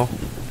 you know...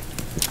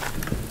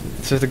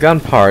 So the gun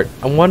part.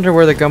 I wonder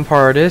where the gun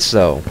part is,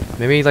 though.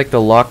 Maybe, like,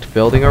 the locked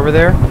building over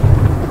there?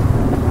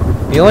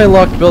 The only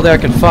locked building I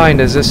can find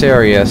is this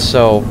area,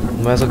 so...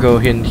 might as well go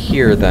in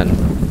here, then.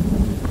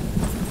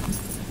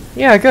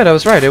 Yeah, good, I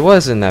was right. It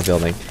was in that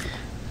building.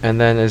 And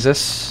then, is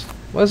this...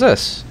 what is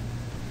this?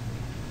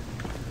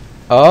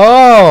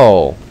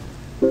 Oh!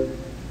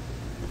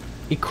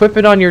 Equip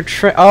it on your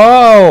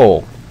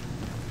oh!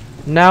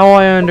 Now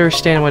I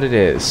understand what it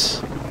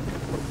is.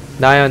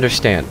 Now I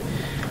understand.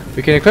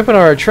 We can equip it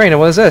on our train, and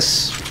what is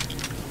this?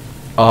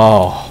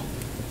 Oh.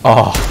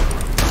 Oh.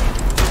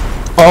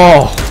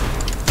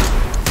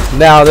 Oh!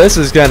 Now this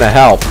is gonna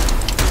help.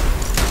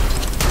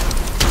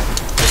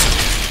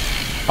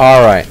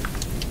 Alright.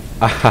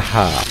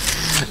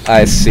 Ahaha.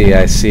 I see,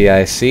 I see,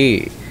 I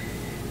see.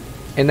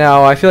 And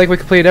now I feel like we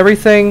completed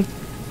everything.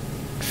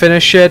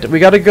 Finish it. We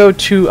gotta go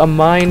to a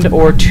mine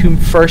or two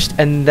first,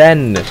 and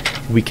then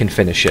we can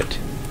finish it.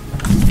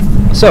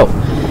 So,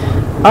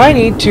 I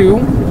need to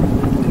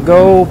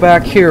go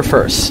back here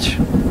first.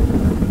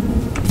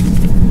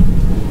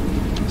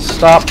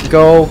 Stop,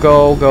 go,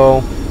 go,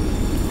 go.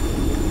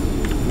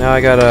 Now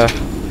I gotta...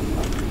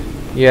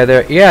 yeah,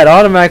 there. Yeah, it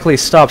automatically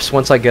stops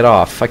once I get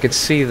off. I can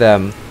see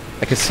them.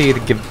 I can see the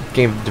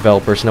game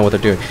developers know what they're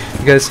doing.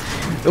 Because,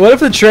 what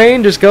if the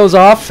train just goes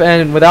off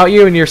and without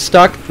you and you're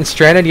stuck and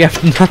stranded, you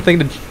have nothing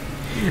to...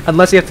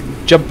 unless you have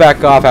to jump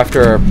back off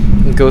after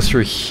it goes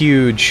through a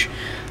huge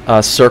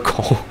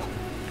circle.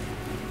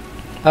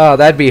 Oh,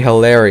 that'd be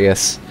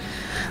hilarious.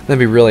 That'd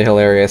be really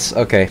hilarious.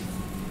 Okay.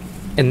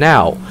 And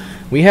now,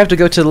 we have to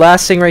go to the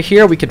last thing right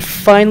here. We can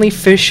finally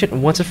fish it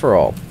once and for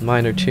all.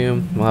 Minor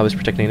tomb. While I was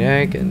protecting an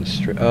egg and...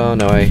 oh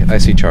no, I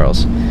see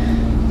Charles.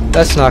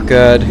 That's not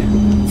good.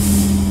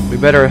 We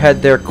better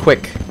head there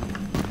quick.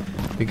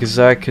 Because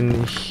I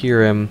can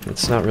hear him.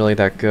 It's not really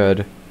that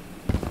good.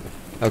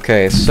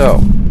 Okay,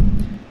 so.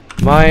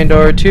 Mind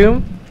or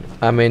tomb?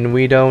 I mean,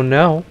 we don't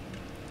know.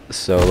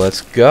 So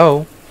let's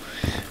go.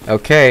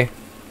 Okay.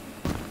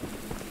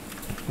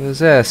 What is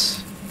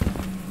this?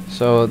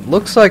 So it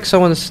looks like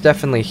someone's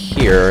definitely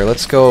here.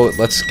 Let's go.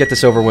 Let's get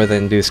this over with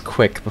and do this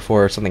quick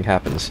before something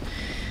happens.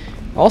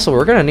 Also,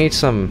 we're gonna need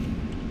some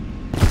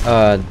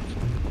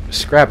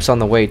scraps on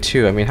the way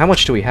too. I mean, how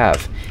much do we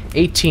have?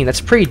 18.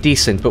 That's pretty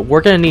decent, but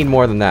we're gonna need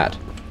more than that.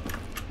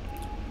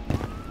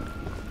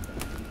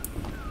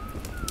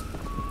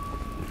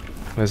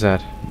 What is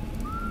that?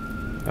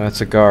 Oh,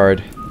 it's a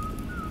guard.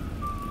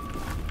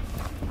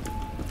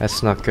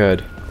 That's not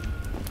good.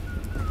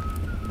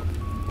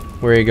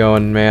 Where are you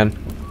going, man?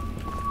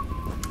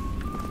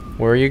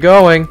 Where are you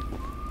going?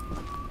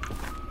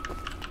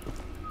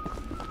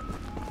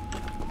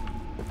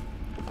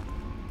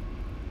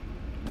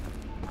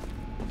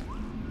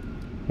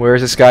 Where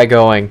is this guy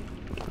going?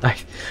 I'm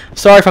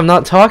sorry if I'm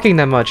not talking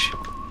that much.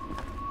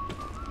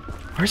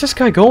 Where's this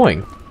guy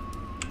going?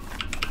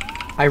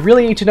 I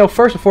really need to know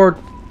first before...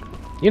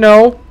 you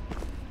know...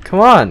 come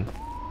on.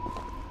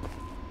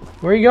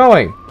 Where are you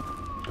going?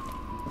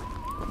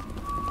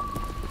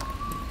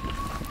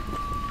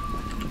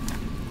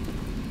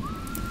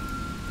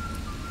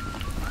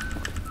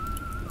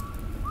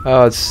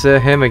 Oh, it's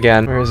him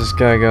again. Where is this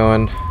guy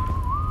going?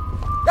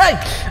 Hey!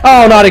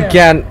 Oh, not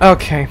again.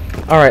 Okay.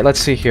 All right. Let's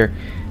see here.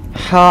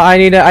 I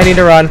need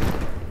to run.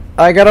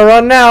 I gotta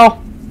run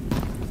now.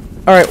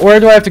 All right. Where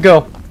do I have to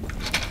go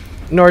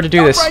in order to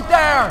do this? Right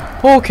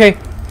there. Okay.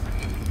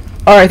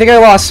 All right. I think I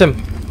lost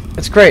him.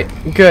 That's great.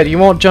 Good. You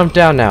won't jump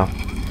down now.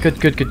 Good.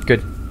 Good. Good.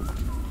 Good.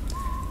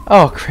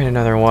 Oh, create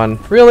another one.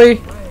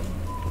 Really?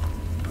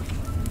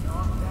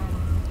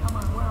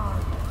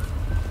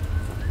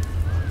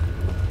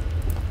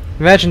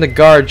 Imagine the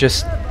guard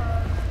just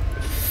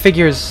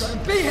figures...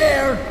 Be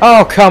here.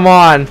 oh, come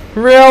on.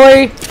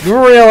 Really?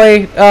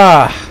 Really?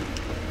 No!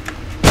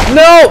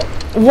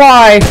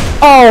 Why?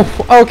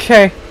 Oh,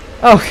 okay.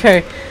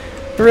 Okay.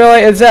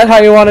 Really? Is that how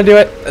you want to do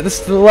it?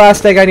 This is the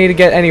last thing I need to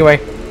get anyway.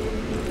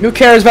 Who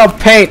cares about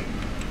paint?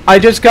 I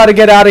just gotta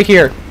get out of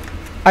here.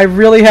 I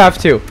really have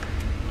to.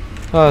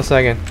 Oh, a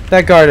second.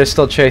 That guard is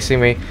still chasing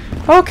me.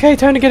 Okay,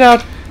 time to get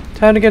out.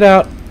 Time to get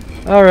out.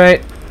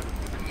 Alright.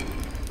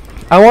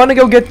 I want to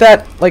go get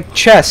that, like,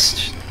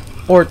 chest.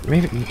 Or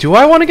maybe... do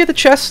I want to get the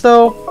chest,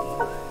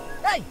 though?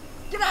 Hey,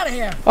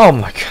 Oh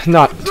my god,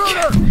 not.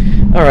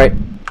 Alright.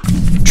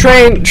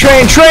 Train!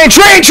 Okay,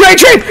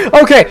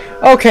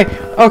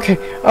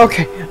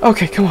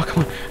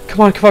 come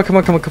on.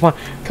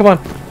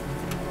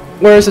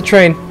 Where is the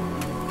train?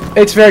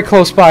 It's very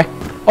close by.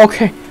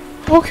 Okay.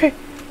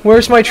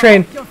 Where's my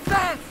train?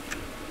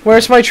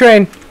 Where's my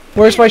train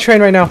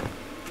right now?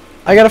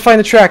 I gotta find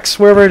the tracks,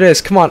 wherever it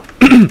is. Come on.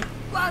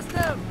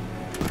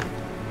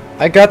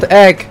 I got the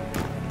egg.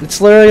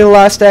 It's literally the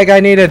last egg I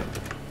needed.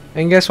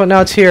 And guess what? Now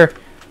it's here.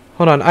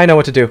 Hold on, I know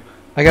what to do.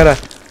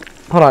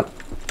 Hold on.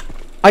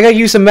 I gotta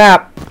use the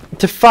map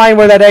to find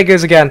where that egg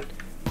is again.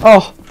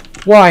 Oh,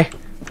 why?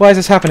 Why is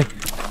this happening?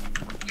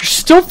 You're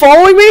still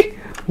following me?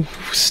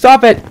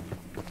 Stop it.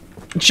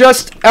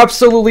 Just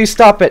absolutely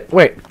stop it.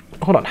 Wait,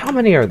 hold on. How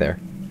many are there?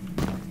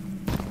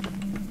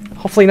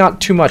 Hopefully not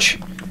too much.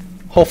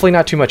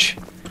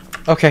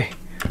 Okay.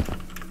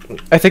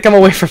 I think I'm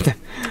away from them.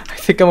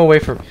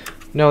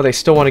 No, they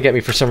still want to get me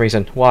for some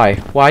reason. Why?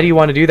 Why do you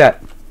want to do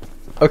that?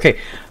 Okay.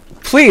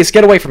 Please,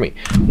 get away from me.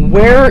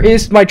 Where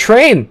is my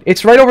train?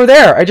 It's right over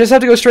there. I just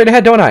have to go straight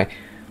ahead, don't I?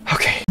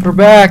 Okay. We're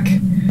back.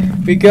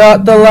 We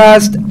got the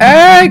last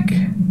egg!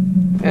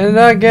 And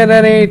not get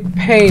any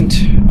paint.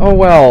 Oh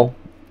well.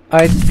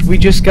 We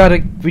just gotta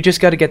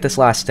get this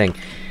last thing.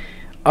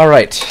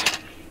 Alright.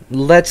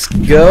 Let's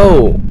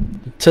go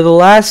to the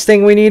last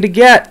thing we need to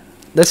get.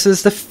 This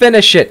is to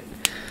finish it.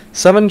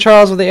 Summon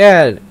Charles with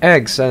the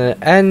eggs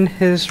and end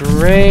his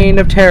reign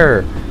of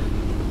terror.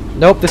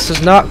 Nope, this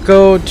does not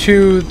go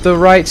to the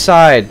right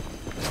side.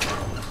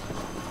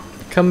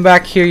 Come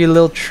back here, you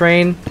little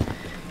train.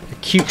 You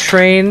cute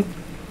train.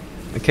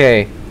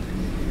 Okay.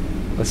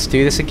 Let's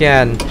do this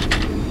again.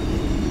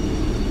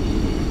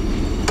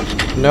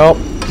 Nope,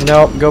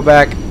 go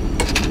back.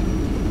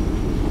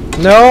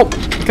 Nope!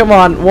 Come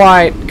on,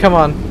 why? Come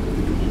on.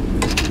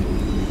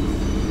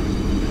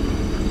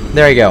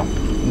 There you go.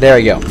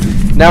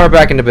 Now we're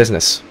back into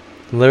business.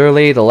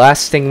 Literally the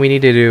last thing we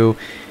need to do,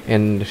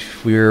 and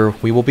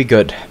we will be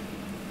good.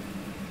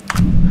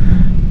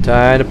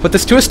 Time to put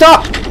this to a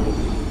stop!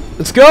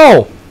 Let's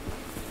go!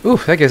 Ooh,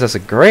 that gives us a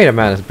great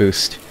amount of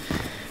boost.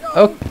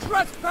 Oh.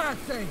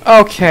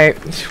 Okay,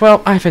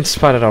 well, I've been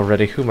spotted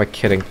already. Who am I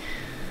kidding?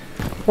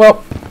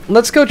 Well,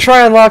 let's go try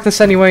and unlock this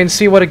anyway and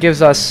see what it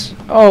gives us.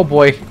 Oh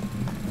boy.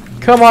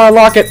 Come on,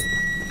 unlock it!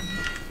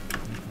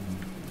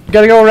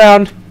 Gotta go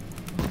around.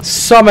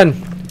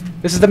 Summon.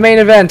 This is the main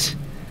event.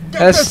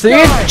 That's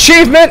the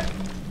achievement!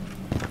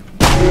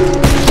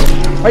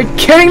 Are you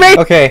kidding me?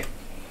 Okay.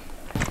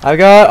 I've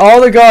got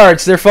all the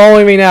guards. They're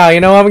following me now.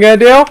 You know what I'm gonna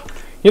do?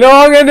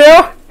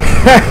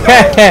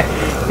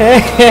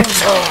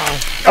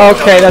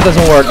 Okay, that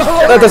doesn't work.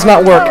 That does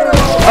not work.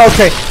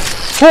 Okay.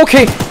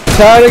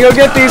 Time to go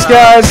get these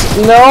guys.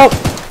 No.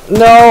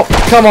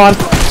 Come on.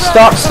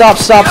 Stop.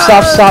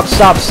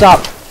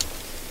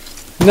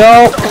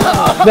 No.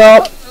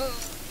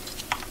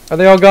 Are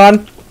they all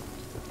gone?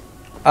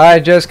 I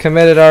just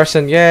committed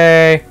arson.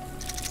 Yay.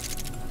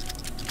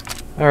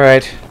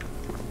 Alright.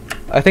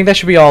 I think that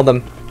should be all of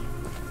them.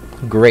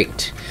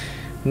 Great.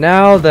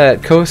 Now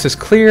that coast is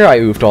clear, I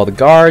oofed all the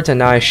guards,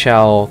 and I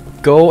shall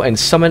go and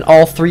summon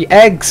all 3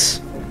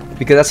 eggs.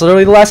 Because that's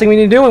literally the last thing we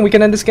need to do, and we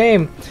can end this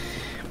game.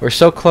 We're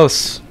so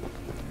close.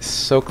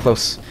 So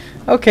close.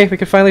 Okay, we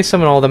can finally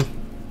summon all of them.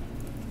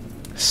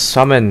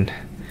 Summon.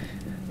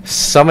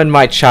 Summon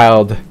my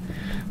child.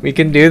 We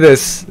can do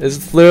this.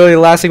 It's literally the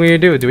last thing we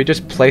need to do. Do we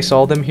just place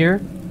all of them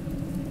here?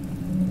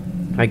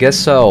 I guess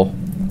so.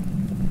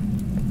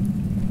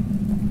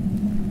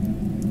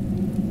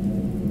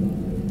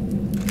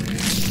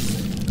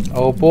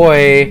 Oh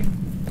boy.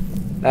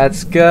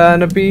 That's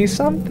gonna be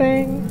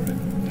something.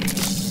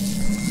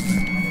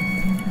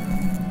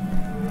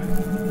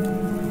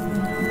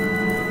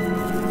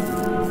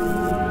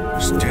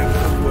 Step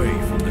away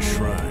from the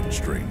shrine,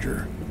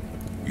 stranger.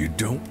 You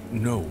don't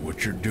know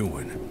what you're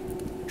doing.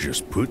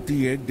 Just put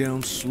the egg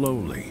down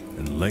slowly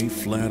and lay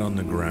flat on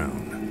the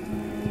ground.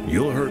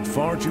 You'll hurt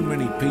far too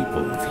many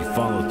people if you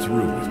follow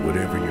through with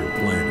whatever you're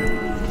planning.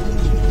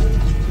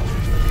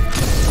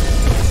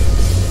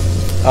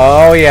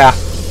 Oh yeah.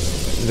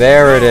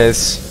 There it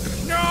is.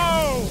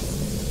 No!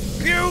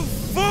 You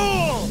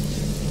fool!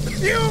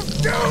 You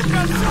doomed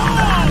us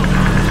all!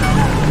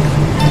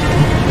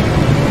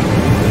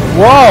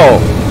 Whoa!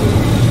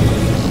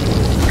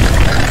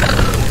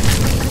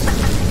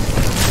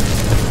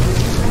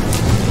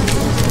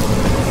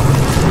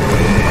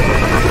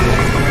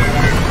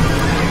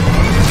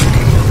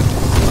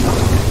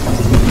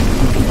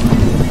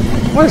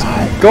 What is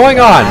going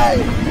on?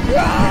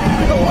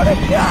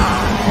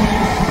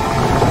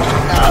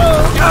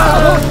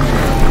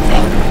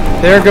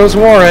 There goes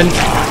Warren.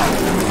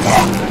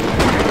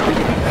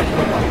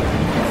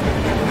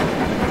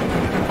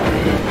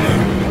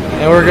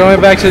 And we're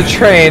going back to the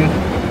train.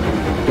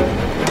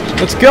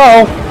 Let's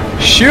go.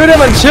 Shoot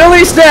him until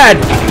he's dead.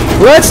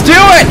 Let's do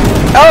it.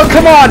 Oh,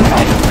 come on.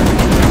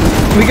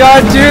 We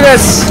gotta do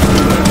this.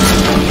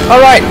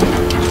 Alright.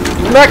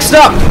 Next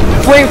up,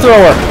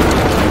 flamethrower.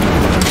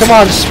 Come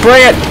on,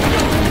 spray it.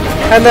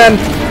 And then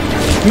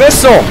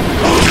missile.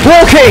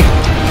 Okay!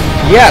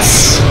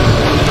 Yes!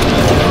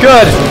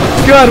 Good!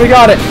 Good, we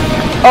got it!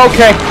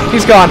 Okay,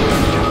 he's gone.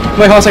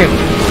 Wait, hold on a second.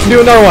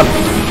 Do another one.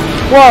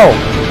 Whoa!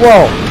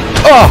 Whoa!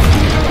 Oh!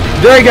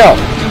 There you go.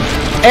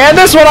 And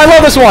this one, I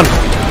love this one!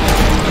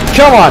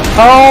 Come on.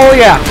 Oh,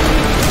 yeah.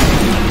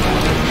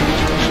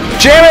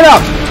 Jam it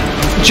up!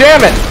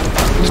 Jam it!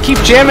 Just keep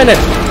jamming it.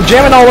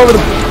 Jamming all over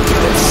the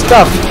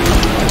stuff.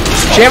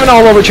 Jamming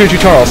all over Choo Choo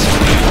Charles.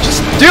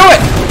 Just do it!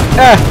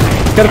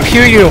 Gotta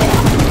pew you.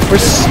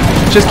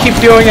 Just keep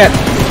doing it.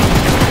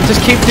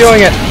 Just keep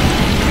doing it.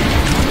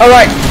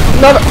 Alright.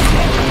 Another.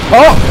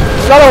 Oh!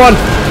 Another one.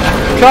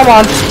 Come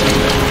on.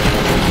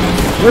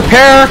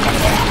 Repair.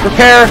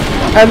 Repair.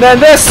 And then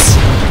this.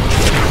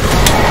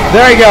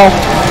 There you go.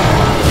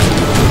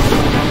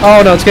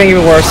 Oh no, it's getting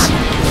even worse.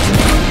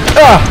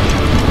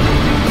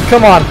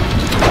 Come on.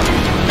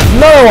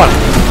 Another one.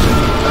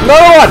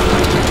 Another one.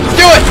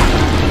 Do it.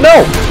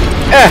 No.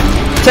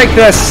 Take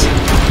this.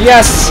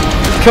 Yes.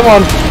 Come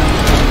on.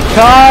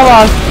 Come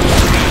on.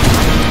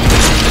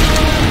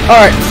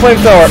 Alright,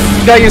 flamethrower.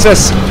 Gotta use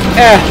this.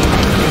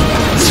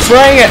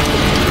 Spraying it.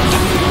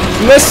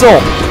 Missile.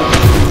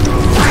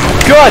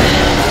 Good.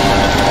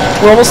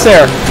 We're almost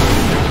there.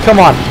 Come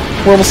on.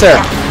 We're almost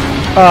there.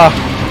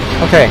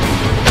 Okay.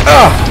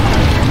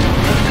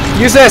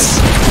 Use this.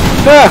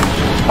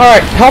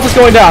 Alright, health is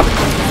going down.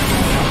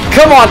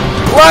 Come on.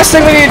 Last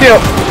thing we need to do.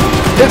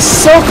 It's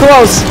so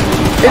close.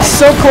 It's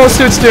so close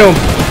to its doom.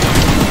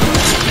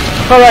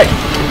 Alright.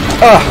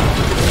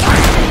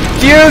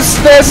 Use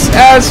this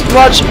as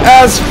much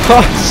as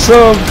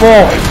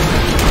possible.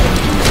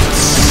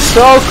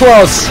 So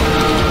close.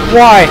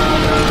 Why?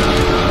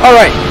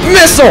 Alright.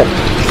 Missile!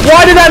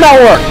 Why did that not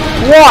work?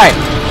 Why?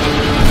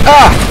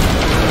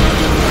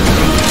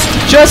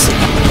 Just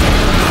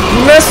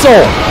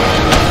missile.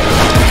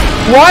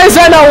 Why is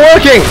that not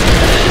working?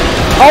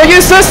 I'll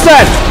use this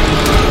then.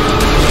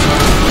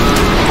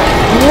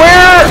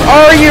 Where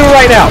are you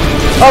right now?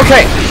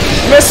 Okay.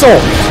 Missile.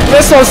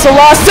 Missile is the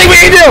last thing we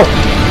need to do.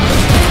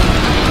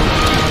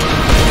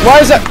 Why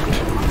is that?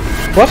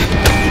 What?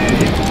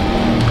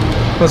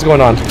 What's going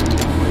on?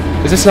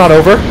 Is this not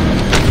over?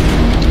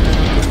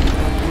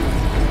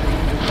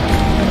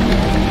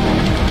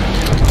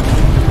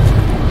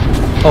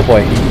 Oh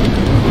boy.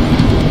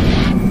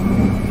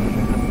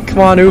 Come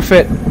on, oof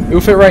it.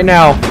 Oof it right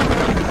now.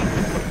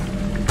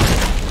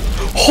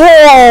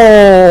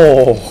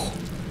 Oh!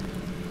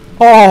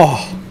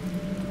 Oh!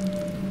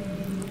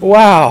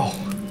 Wow.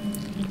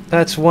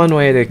 That's one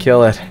way to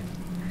kill it.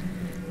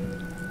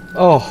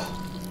 Oh.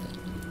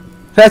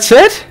 That's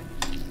it?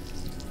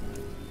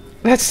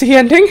 That's the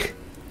ending?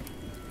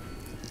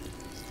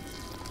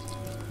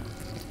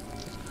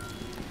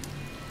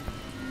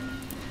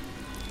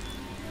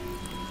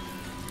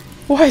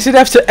 Why does it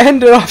have to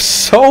end it off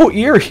so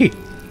eerie?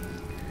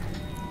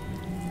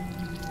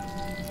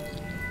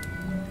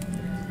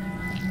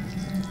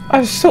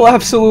 I'm still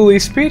absolutely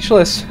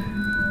speechless.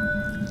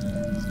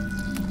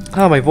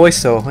 Oh, my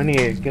voice though. I need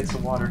to get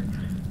some water.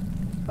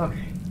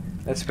 Okay,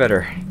 that's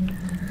better.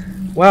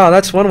 Wow,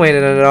 that's one way to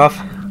end it off.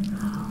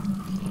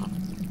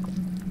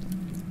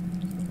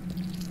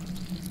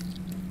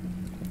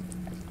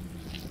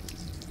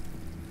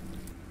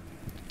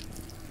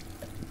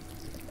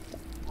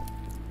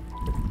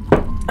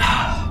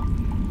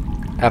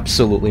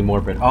 Absolutely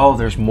morbid. Oh,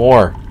 there's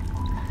more.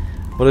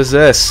 What is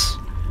this?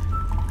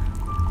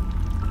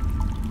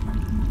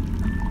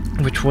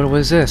 Which one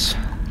was this?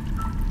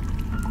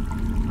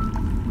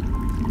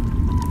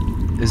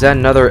 Is that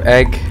another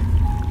egg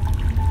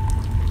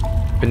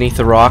beneath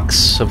the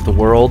rocks of the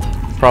world?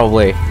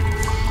 Probably.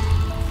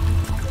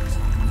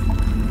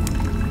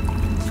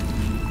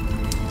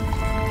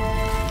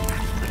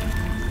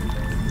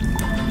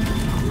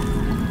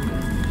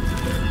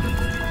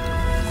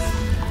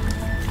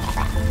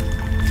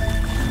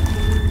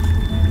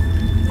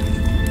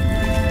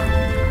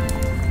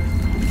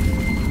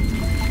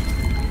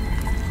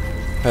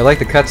 I like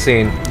the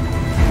cutscene.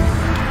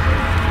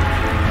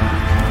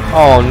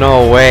 Oh,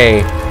 no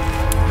way.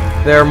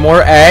 There are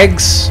more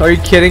eggs? Are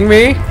you kidding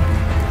me?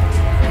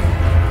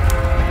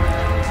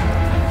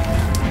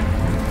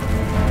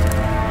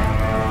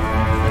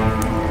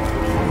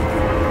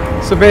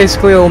 So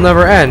basically it'll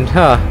never end,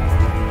 huh?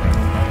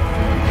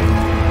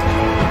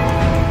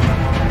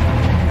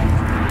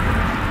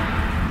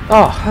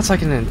 Oh, that's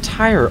like an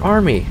entire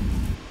army.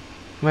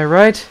 Am I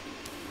right?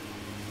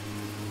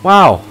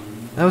 Wow.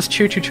 That was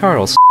Choo Choo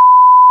Charles.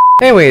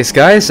 Anyways,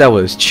 guys, that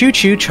was Choo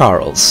Choo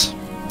Charles.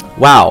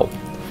 Wow.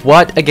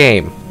 What a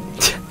game.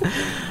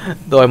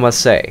 Though I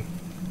must say.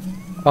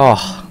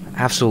 Oh,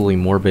 absolutely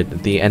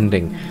morbid, the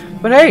ending.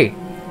 But hey,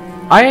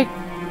 I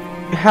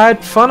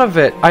had fun of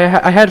it.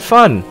 I had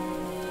fun.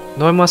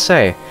 Though I must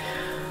say.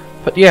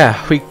 But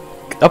yeah, we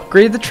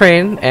upgraded the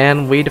train,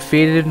 and we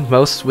defeated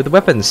most with the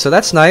weapons. So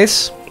that's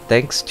nice.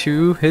 Thanks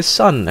to his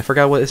son. I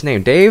forgot what his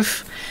name.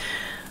 Dave?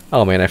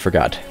 Oh man, I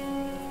forgot.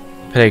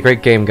 But hey,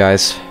 great game,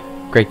 guys.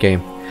 Great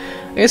game.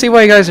 I can see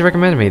why you guys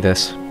recommended me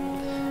this.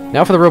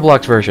 Now for the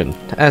Roblox version.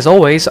 As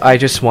always, I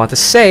just want to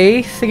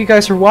say thank you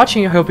guys for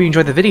watching. I hope you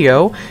enjoyed the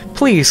video.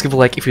 Please give a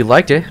like if you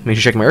liked it. Make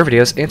sure to check my other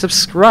videos and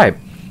subscribe.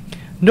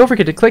 Don't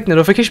forget to click the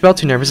notification bell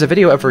to never miss a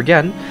video ever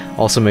again.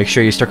 Also, make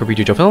sure you start with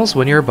PghLFilms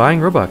when you're buying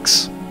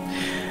Robux.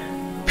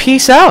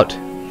 Peace out!